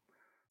conflict.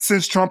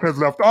 Since Trump has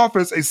left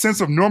office, a sense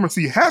of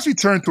normalcy has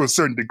returned to a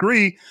certain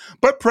degree,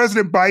 but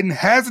President Biden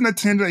hasn't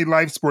attended a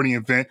live sporting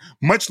event,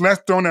 much less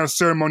thrown out a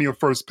ceremonial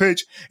first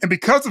pitch, and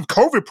because of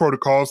COVID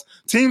protocols,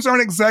 teams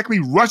aren't exactly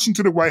rushing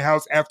to the White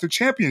House after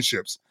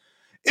championships.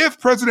 If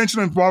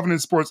presidential involvement in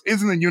sports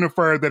isn't the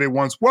unifier that it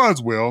once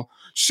was, Will,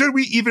 should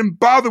we even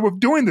bother with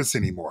doing this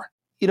anymore?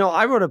 You know,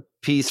 I wrote a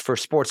piece for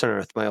Sports on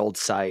Earth, my old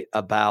site,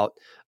 about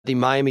the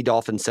Miami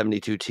Dolphins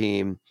 72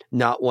 team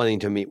not wanting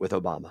to meet with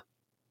Obama.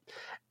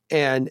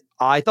 And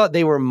I thought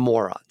they were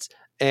morons.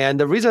 And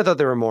the reason I thought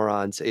they were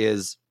morons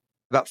is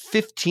about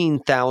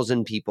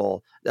 15,000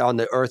 people on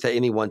the earth at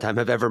any one time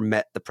have ever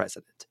met the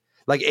president,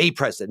 like a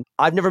president.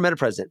 I've never met a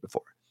president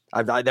before.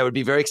 That would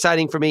be very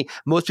exciting for me.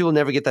 Most people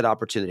never get that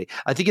opportunity.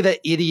 I think of that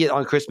idiot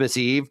on Christmas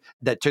Eve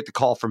that took the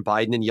call from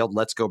Biden and yelled,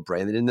 "Let's go,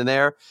 Brandon," in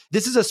there.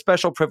 This is a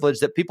special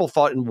privilege that people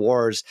fought in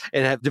wars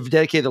and have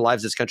dedicated their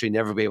lives to this country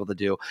never be able to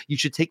do. You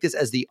should take this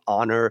as the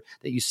honor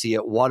that you see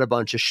it. What a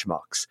bunch of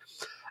schmucks.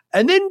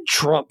 And then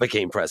Trump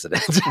became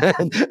president.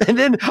 and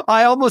then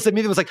I almost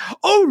immediately was like,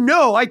 oh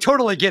no, I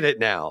totally get it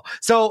now.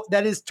 So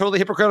that is totally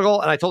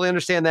hypocritical. And I totally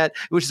understand that,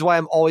 which is why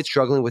I'm always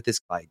struggling with this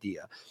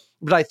idea.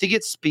 But I think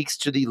it speaks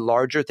to the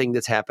larger thing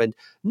that's happened,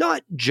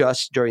 not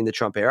just during the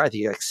Trump era. I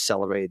think it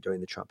accelerated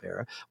during the Trump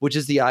era, which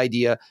is the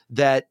idea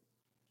that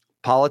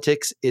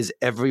politics is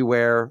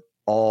everywhere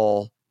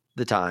all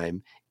the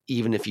time,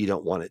 even if you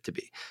don't want it to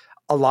be.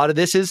 A lot of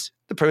this is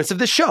the premise of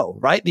this show,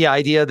 right? The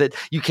idea that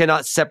you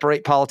cannot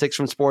separate politics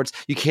from sports.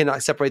 You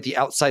cannot separate the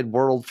outside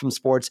world from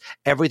sports.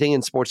 Everything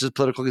in sports is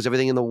political because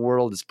everything in the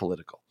world is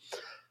political.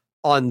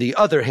 On the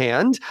other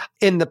hand,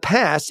 in the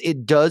past,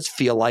 it does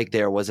feel like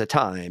there was a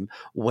time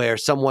where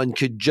someone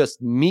could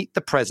just meet the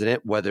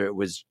president, whether it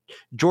was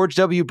George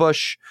W.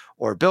 Bush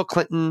or Bill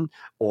Clinton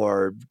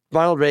or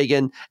Ronald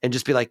Reagan, and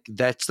just be like,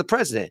 that's the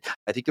president.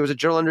 I think there was a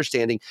general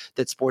understanding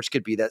that sports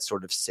could be that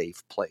sort of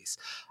safe place.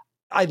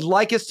 I'd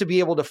like us to be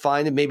able to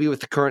find, and maybe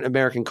with the current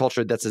American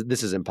culture, this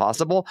is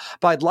impossible,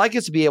 but I'd like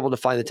us to be able to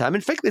find the time.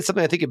 And frankly, it's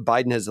something I think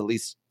Biden has at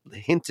least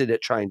hinted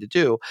at trying to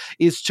do,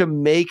 is to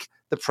make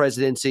the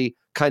presidency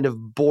kind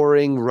of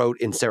boring, rote,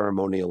 and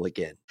ceremonial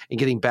again, and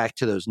getting back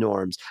to those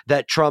norms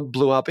that Trump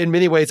blew up in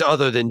many ways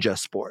other than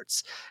just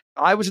sports.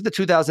 I was at the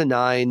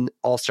 2009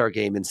 All-Star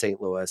game in St.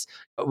 Louis.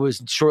 It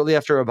was shortly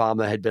after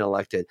Obama had been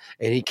elected,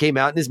 and he came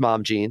out in his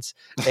mom jeans,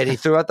 and he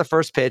threw out the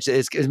first pitch,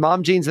 his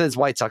mom jeans and his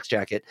White Sox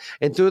jacket,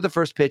 and threw the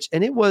first pitch,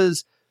 and it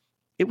was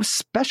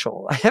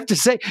special. I have to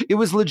say, it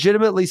was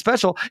legitimately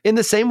special in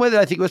the same way that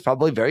I think it was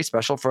probably very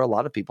special for a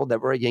lot of people that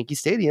were at Yankee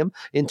Stadium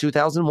in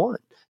 2001.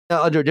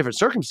 Under a different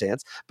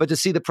circumstance, but to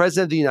see the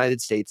president of the United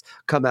States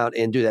come out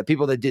and do that,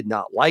 people that did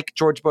not like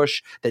George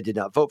Bush, that did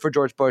not vote for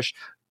George Bush,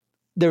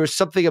 there was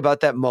something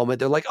about that moment.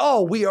 They're like,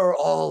 oh, we are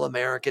all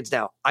Americans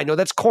now. I know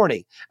that's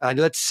corny. I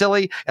know that's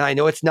silly. And I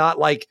know it's not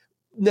like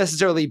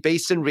necessarily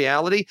based in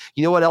reality.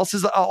 You know what else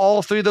is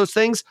all three of those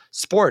things?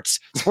 Sports.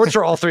 Sports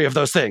are all three of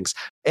those things.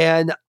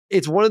 And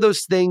it's one of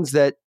those things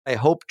that I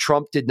hope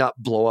Trump did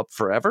not blow up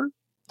forever.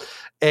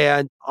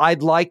 And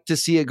I'd like to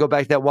see it go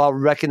back to that while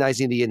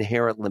recognizing the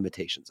inherent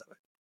limitations of it.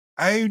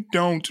 I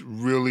don't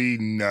really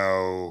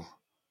know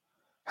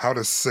how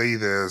to say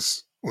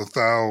this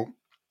without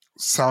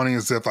sounding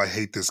as if I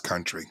hate this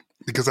country,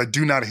 because I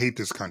do not hate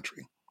this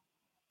country.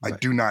 Right. I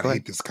do not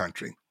hate this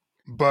country.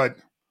 But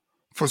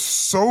for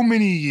so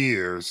many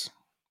years,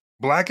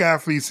 Black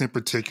athletes in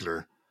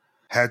particular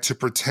had to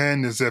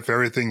pretend as if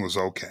everything was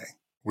okay.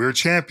 We're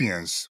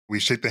champions.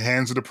 We shake the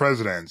hands of the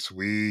presidents.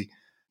 We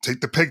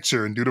take the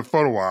picture and do the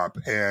photo op.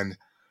 And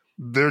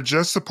they're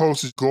just supposed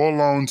to go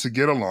along to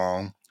get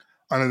along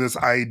under this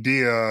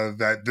idea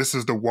that this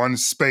is the one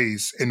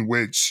space in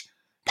which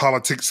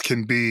politics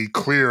can be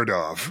cleared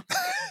of.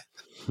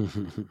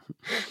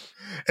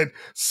 And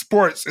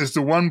sports is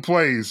the one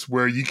place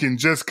where you can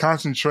just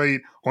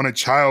concentrate on a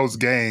child's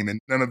game and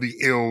none of the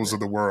ills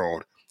of the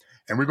world.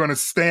 And we're going to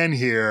stand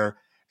here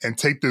and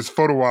take this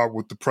photo op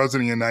with the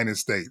president of the United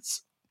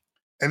States.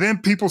 And then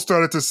people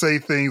started to say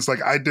things like,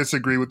 I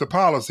disagree with the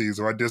policies,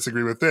 or I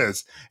disagree with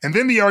this. And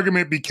then the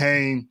argument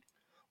became,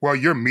 well,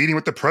 you're meeting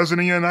with the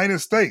president of the United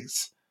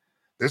States.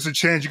 There's a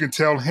chance you can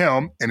tell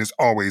him, and it's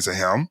always a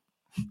him.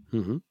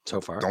 Mm-hmm. So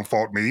far. Don't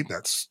fault me.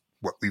 That's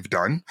what we've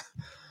done.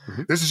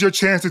 Mm-hmm. This is your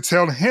chance to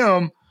tell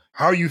him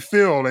how you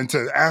feel and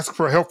to ask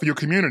for help for your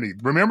community.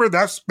 Remember,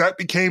 that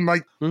became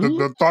like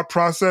the thought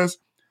process.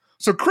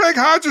 So Craig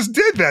Hodges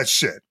did that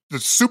shit. The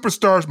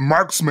superstar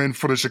marksman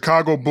for the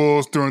Chicago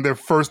Bulls during their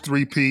first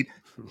three-peat,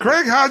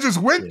 Craig Hodges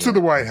went to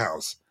the White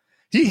House.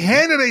 He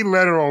handed a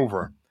letter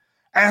over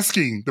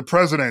asking the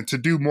president to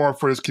do more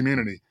for his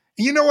community.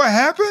 And you know what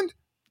happened?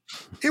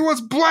 He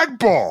was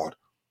blackballed.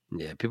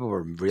 Yeah, people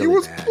were really He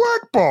was mad.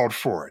 blackballed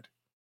for it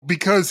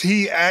because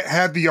he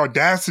had the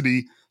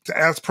audacity to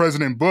ask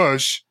President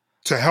Bush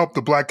to help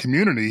the black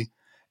community,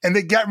 and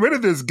they got rid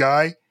of this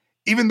guy,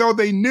 even though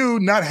they knew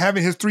not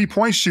having his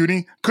three-point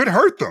shooting could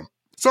hurt them.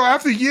 So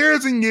after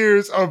years and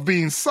years of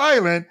being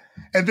silent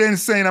and then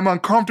saying, I'm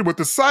uncomfortable with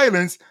the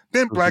silence,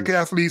 then black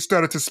athletes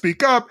started to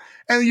speak up,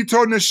 and you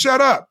told them to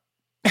shut up.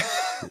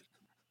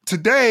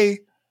 Today,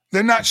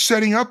 they're not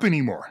shutting up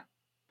anymore.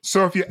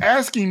 So if you're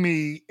asking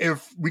me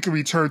if we can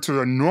return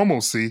to a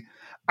normalcy,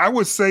 I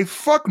would say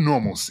fuck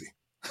normalcy.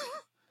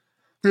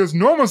 Because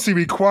normalcy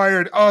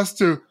required us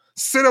to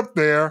sit up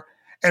there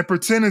and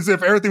pretend as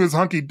if everything was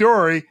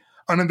hunky-dory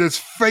under this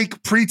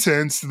fake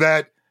pretense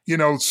that,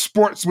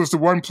 sports was the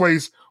one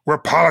place where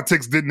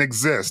politics didn't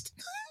exist,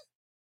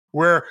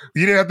 where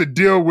you didn't have to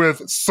deal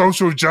with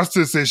social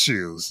justice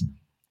issues.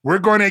 We're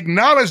going to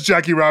acknowledge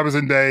Jackie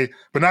Robinson Day,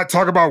 but not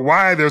talk about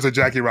why there's a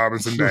Jackie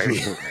Robinson Day.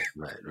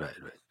 Right.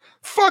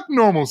 Fuck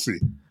normalcy.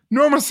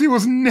 Normalcy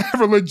was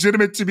never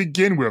legitimate to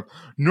begin with.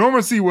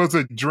 Normalcy was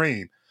a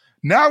dream.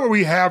 Now what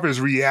we have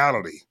is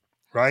reality,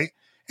 right?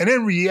 And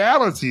in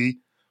reality,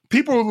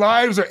 people's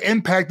lives are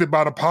impacted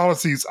by the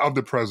policies of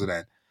the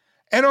president.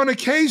 And on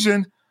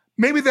occasion,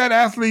 maybe that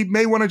athlete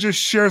may want to just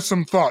share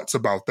some thoughts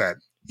about that,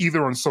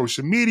 either on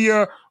social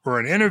media or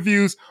in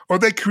interviews, or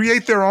they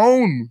create their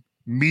own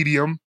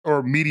medium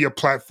or media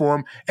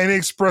platform and they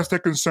express their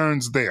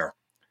concerns there.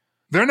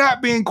 They're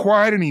not being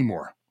quiet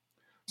anymore.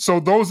 So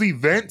those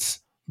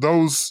events,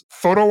 those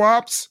photo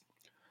ops,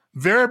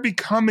 they're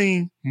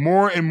becoming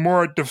more and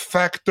more de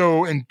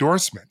facto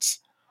endorsements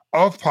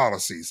of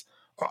policies,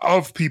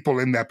 of people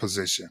in that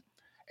position.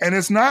 And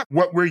it's not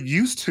what we're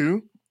used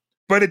to,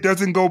 but it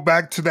doesn't go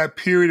back to that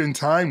period in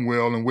time,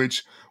 Will, in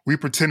which we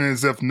pretended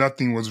as if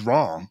nothing was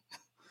wrong,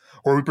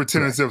 or we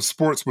pretended as if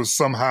sports was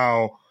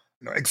somehow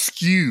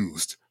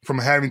excused from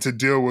having to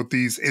deal with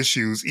these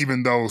issues,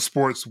 even though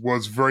sports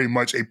was very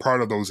much a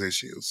part of those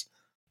issues.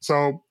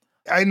 So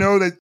I know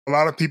that a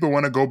lot of people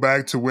want to go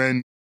back to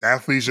when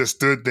athletes just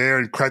stood there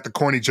and cracked a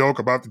corny joke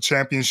about the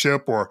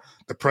championship or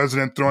the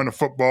president throwing a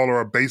football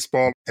or a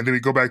baseball, and then we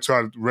go back to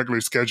our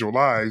regularly scheduled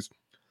lives.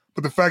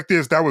 But the fact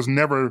is that was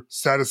never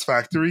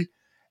satisfactory,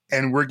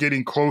 and we're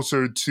getting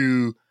closer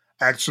to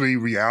actually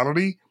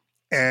reality.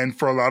 And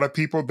for a lot of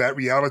people, that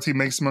reality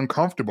makes them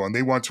uncomfortable, and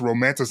they want to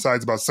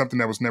romanticize about something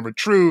that was never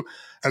true,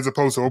 as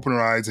opposed to open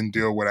their eyes and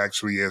deal with what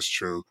actually is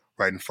true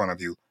right in front of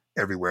you,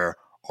 everywhere,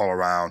 all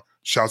around.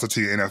 Shouts out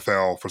to the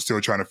NFL for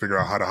still trying to figure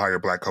out how to hire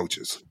black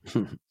coaches.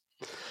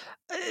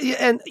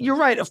 And you're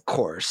right, of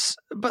course,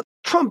 but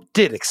Trump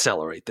did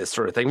accelerate this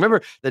sort of thing.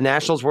 Remember the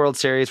Nationals World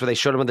Series where they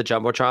showed him on the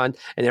Jumbotron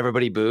and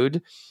everybody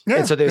booed? Yeah,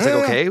 and so they was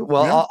okay,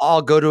 well,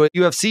 I'll go to a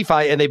UFC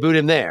fight, and they booed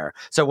him there.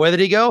 So where did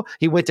he go?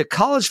 He went to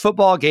college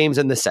football games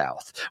in the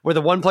South, where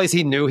the one place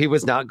he knew he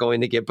was not going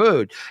to get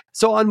booed.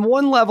 So on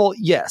one level,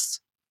 yes,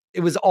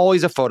 it was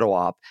always a photo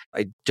op.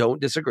 I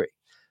don't disagree.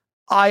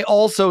 I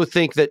also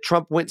think that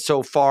Trump went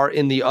so far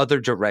in the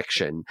other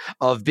direction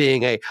of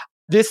being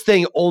this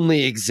thing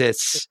only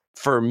exists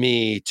for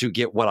me to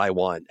get what I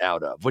want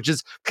out of, which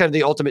is kind of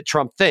the ultimate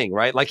Trump thing,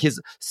 right? Like his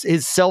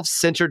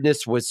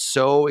self-centeredness was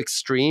so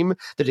extreme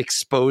that it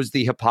exposed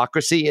the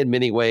hypocrisy in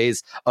many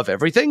ways of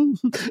everything.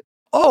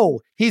 Oh,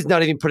 he's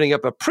not even putting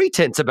up a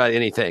pretense about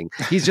anything.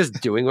 He's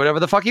just doing whatever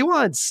the fuck he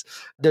wants.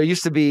 There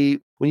used to be,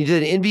 when you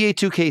did an NBA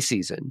 2K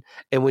season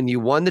and when you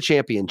won the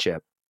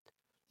championship,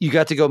 you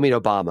got to go meet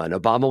Obama, and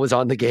Obama was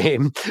on the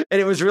game,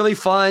 and it was really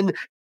fun.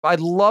 I'd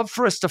love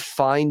for us to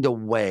find a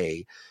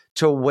way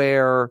to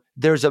where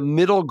there's a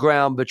middle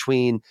ground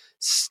between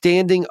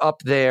standing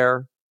up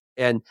there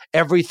and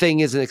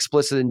everything is an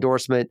explicit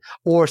endorsement,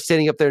 or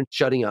standing up there and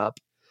shutting up.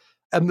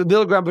 A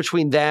middle ground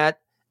between that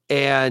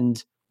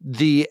and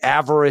the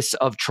avarice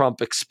of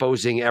Trump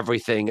exposing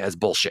everything as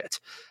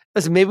bullshit.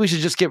 Listen, maybe we should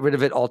just get rid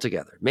of it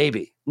altogether.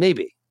 Maybe.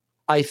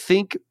 I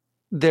think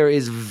there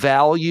is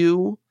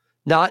value,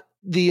 not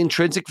the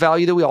intrinsic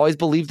value that we always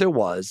believed there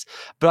was,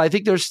 but I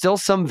think there's still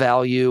some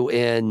value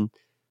in,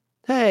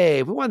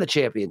 hey, we won the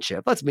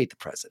championship. Let's meet the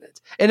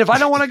president. And if I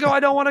don't want to go, I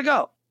don't want to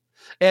go.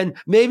 And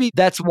maybe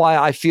that's why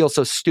I feel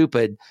so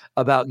stupid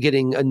about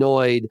getting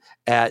annoyed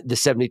at the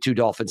 72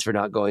 Dolphins for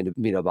not going to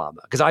meet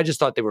Obama. Because I just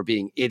thought they were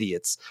being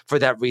idiots for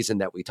that reason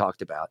that we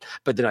talked about.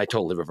 But then I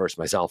totally reversed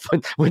myself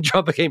when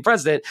Trump became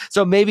president.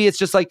 So maybe it's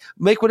just like,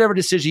 make whatever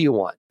decision you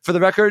want. For the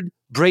record,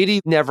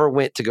 Brady never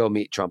went to go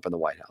meet Trump in the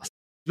White House.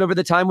 Remember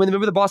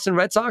the Boston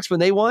Red Sox when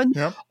they won?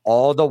 Yep.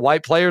 All the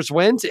white players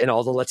went and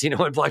all the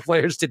Latino and black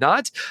players did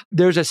not.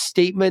 There's a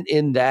statement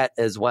in that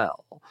as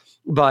well.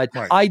 But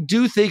right. I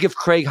do think if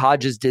Craig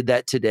Hodges did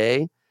that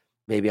today,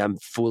 maybe I'm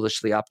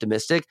foolishly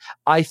optimistic,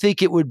 I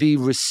think it would be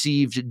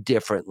received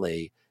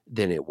differently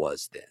than it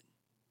was then.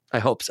 I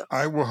hope so.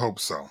 I will hope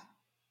so.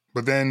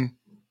 But then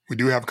we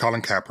do have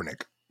Colin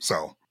Kaepernick.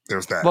 So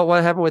there's that. Well,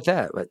 what happened with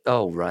that?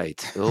 Oh, right.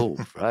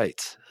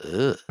 Right.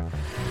 Ugh.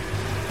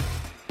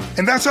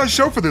 And that's our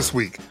show for this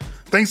week.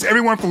 Thanks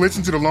everyone for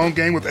listening to The Long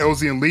Game with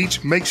LZ and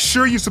Leach. Make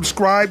sure you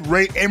subscribe,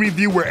 rate, and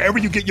review wherever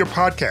you get your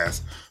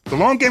podcasts. The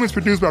Long Game is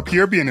produced by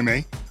Pierre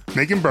Bien-Aimé,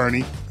 Megan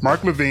Burney,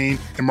 Mark Levine,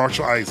 and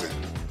Marshall Eisen.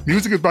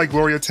 Music is by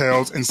Gloria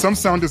Tales, and some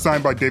sound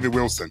design by David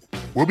Wilson.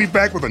 We'll be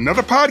back with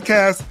another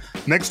podcast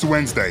next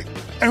Wednesday.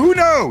 And who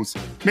knows?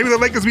 Maybe the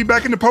Lakers will be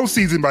back in the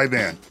postseason by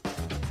then.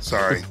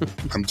 Sorry,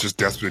 I'm just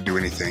desperate to do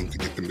anything to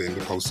get them in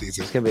the postseason.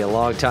 It's going to be a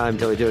long time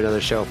until we do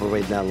another show if we're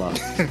waiting that long.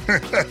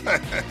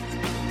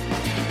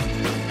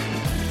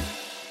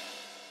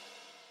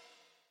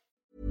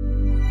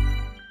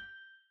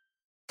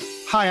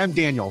 Hi, I'm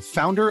Daniel,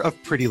 founder of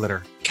Pretty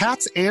Litter.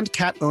 Cats and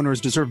cat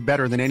owners deserve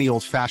better than any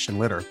old-fashioned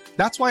litter.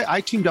 That's why I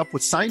teamed up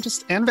with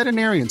scientists and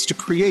veterinarians to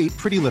create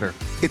Pretty Litter.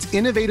 Its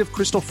innovative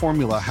crystal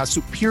formula has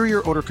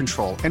superior odor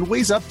control and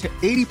weighs up to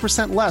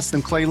 80% less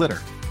than clay litter.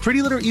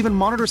 Pretty Litter even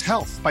monitors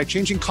health by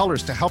changing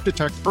colors to help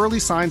detect early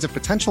signs of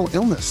potential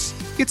illness.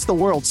 It's the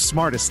world's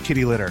smartest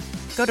kitty litter.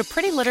 Go to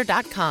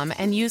prettylitter.com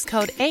and use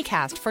code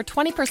ACAST for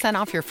 20%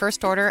 off your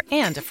first order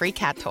and a free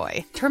cat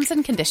toy. Terms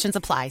and conditions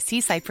apply.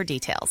 See site for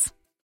details.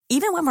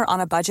 Even when we're on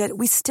a budget,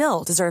 we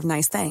still deserve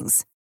nice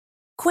things.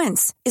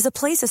 Quince is a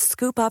place to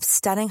scoop up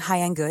stunning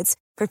high-end goods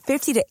for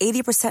 50 to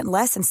 80%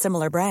 less than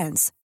similar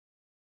brands.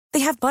 They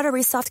have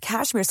buttery soft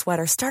cashmere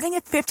sweaters starting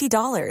at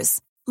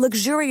 $50,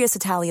 luxurious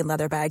Italian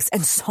leather bags,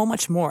 and so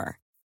much more.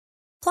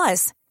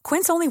 Plus,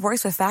 Quince only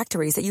works with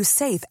factories that use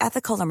safe,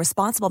 ethical, and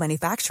responsible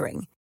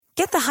manufacturing.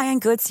 Get the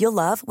high-end goods you'll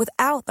love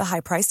without the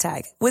high price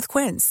tag with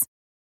Quince.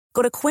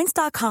 Go to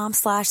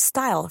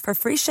quince.com/style for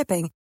free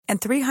shipping and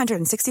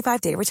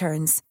 365-day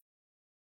returns.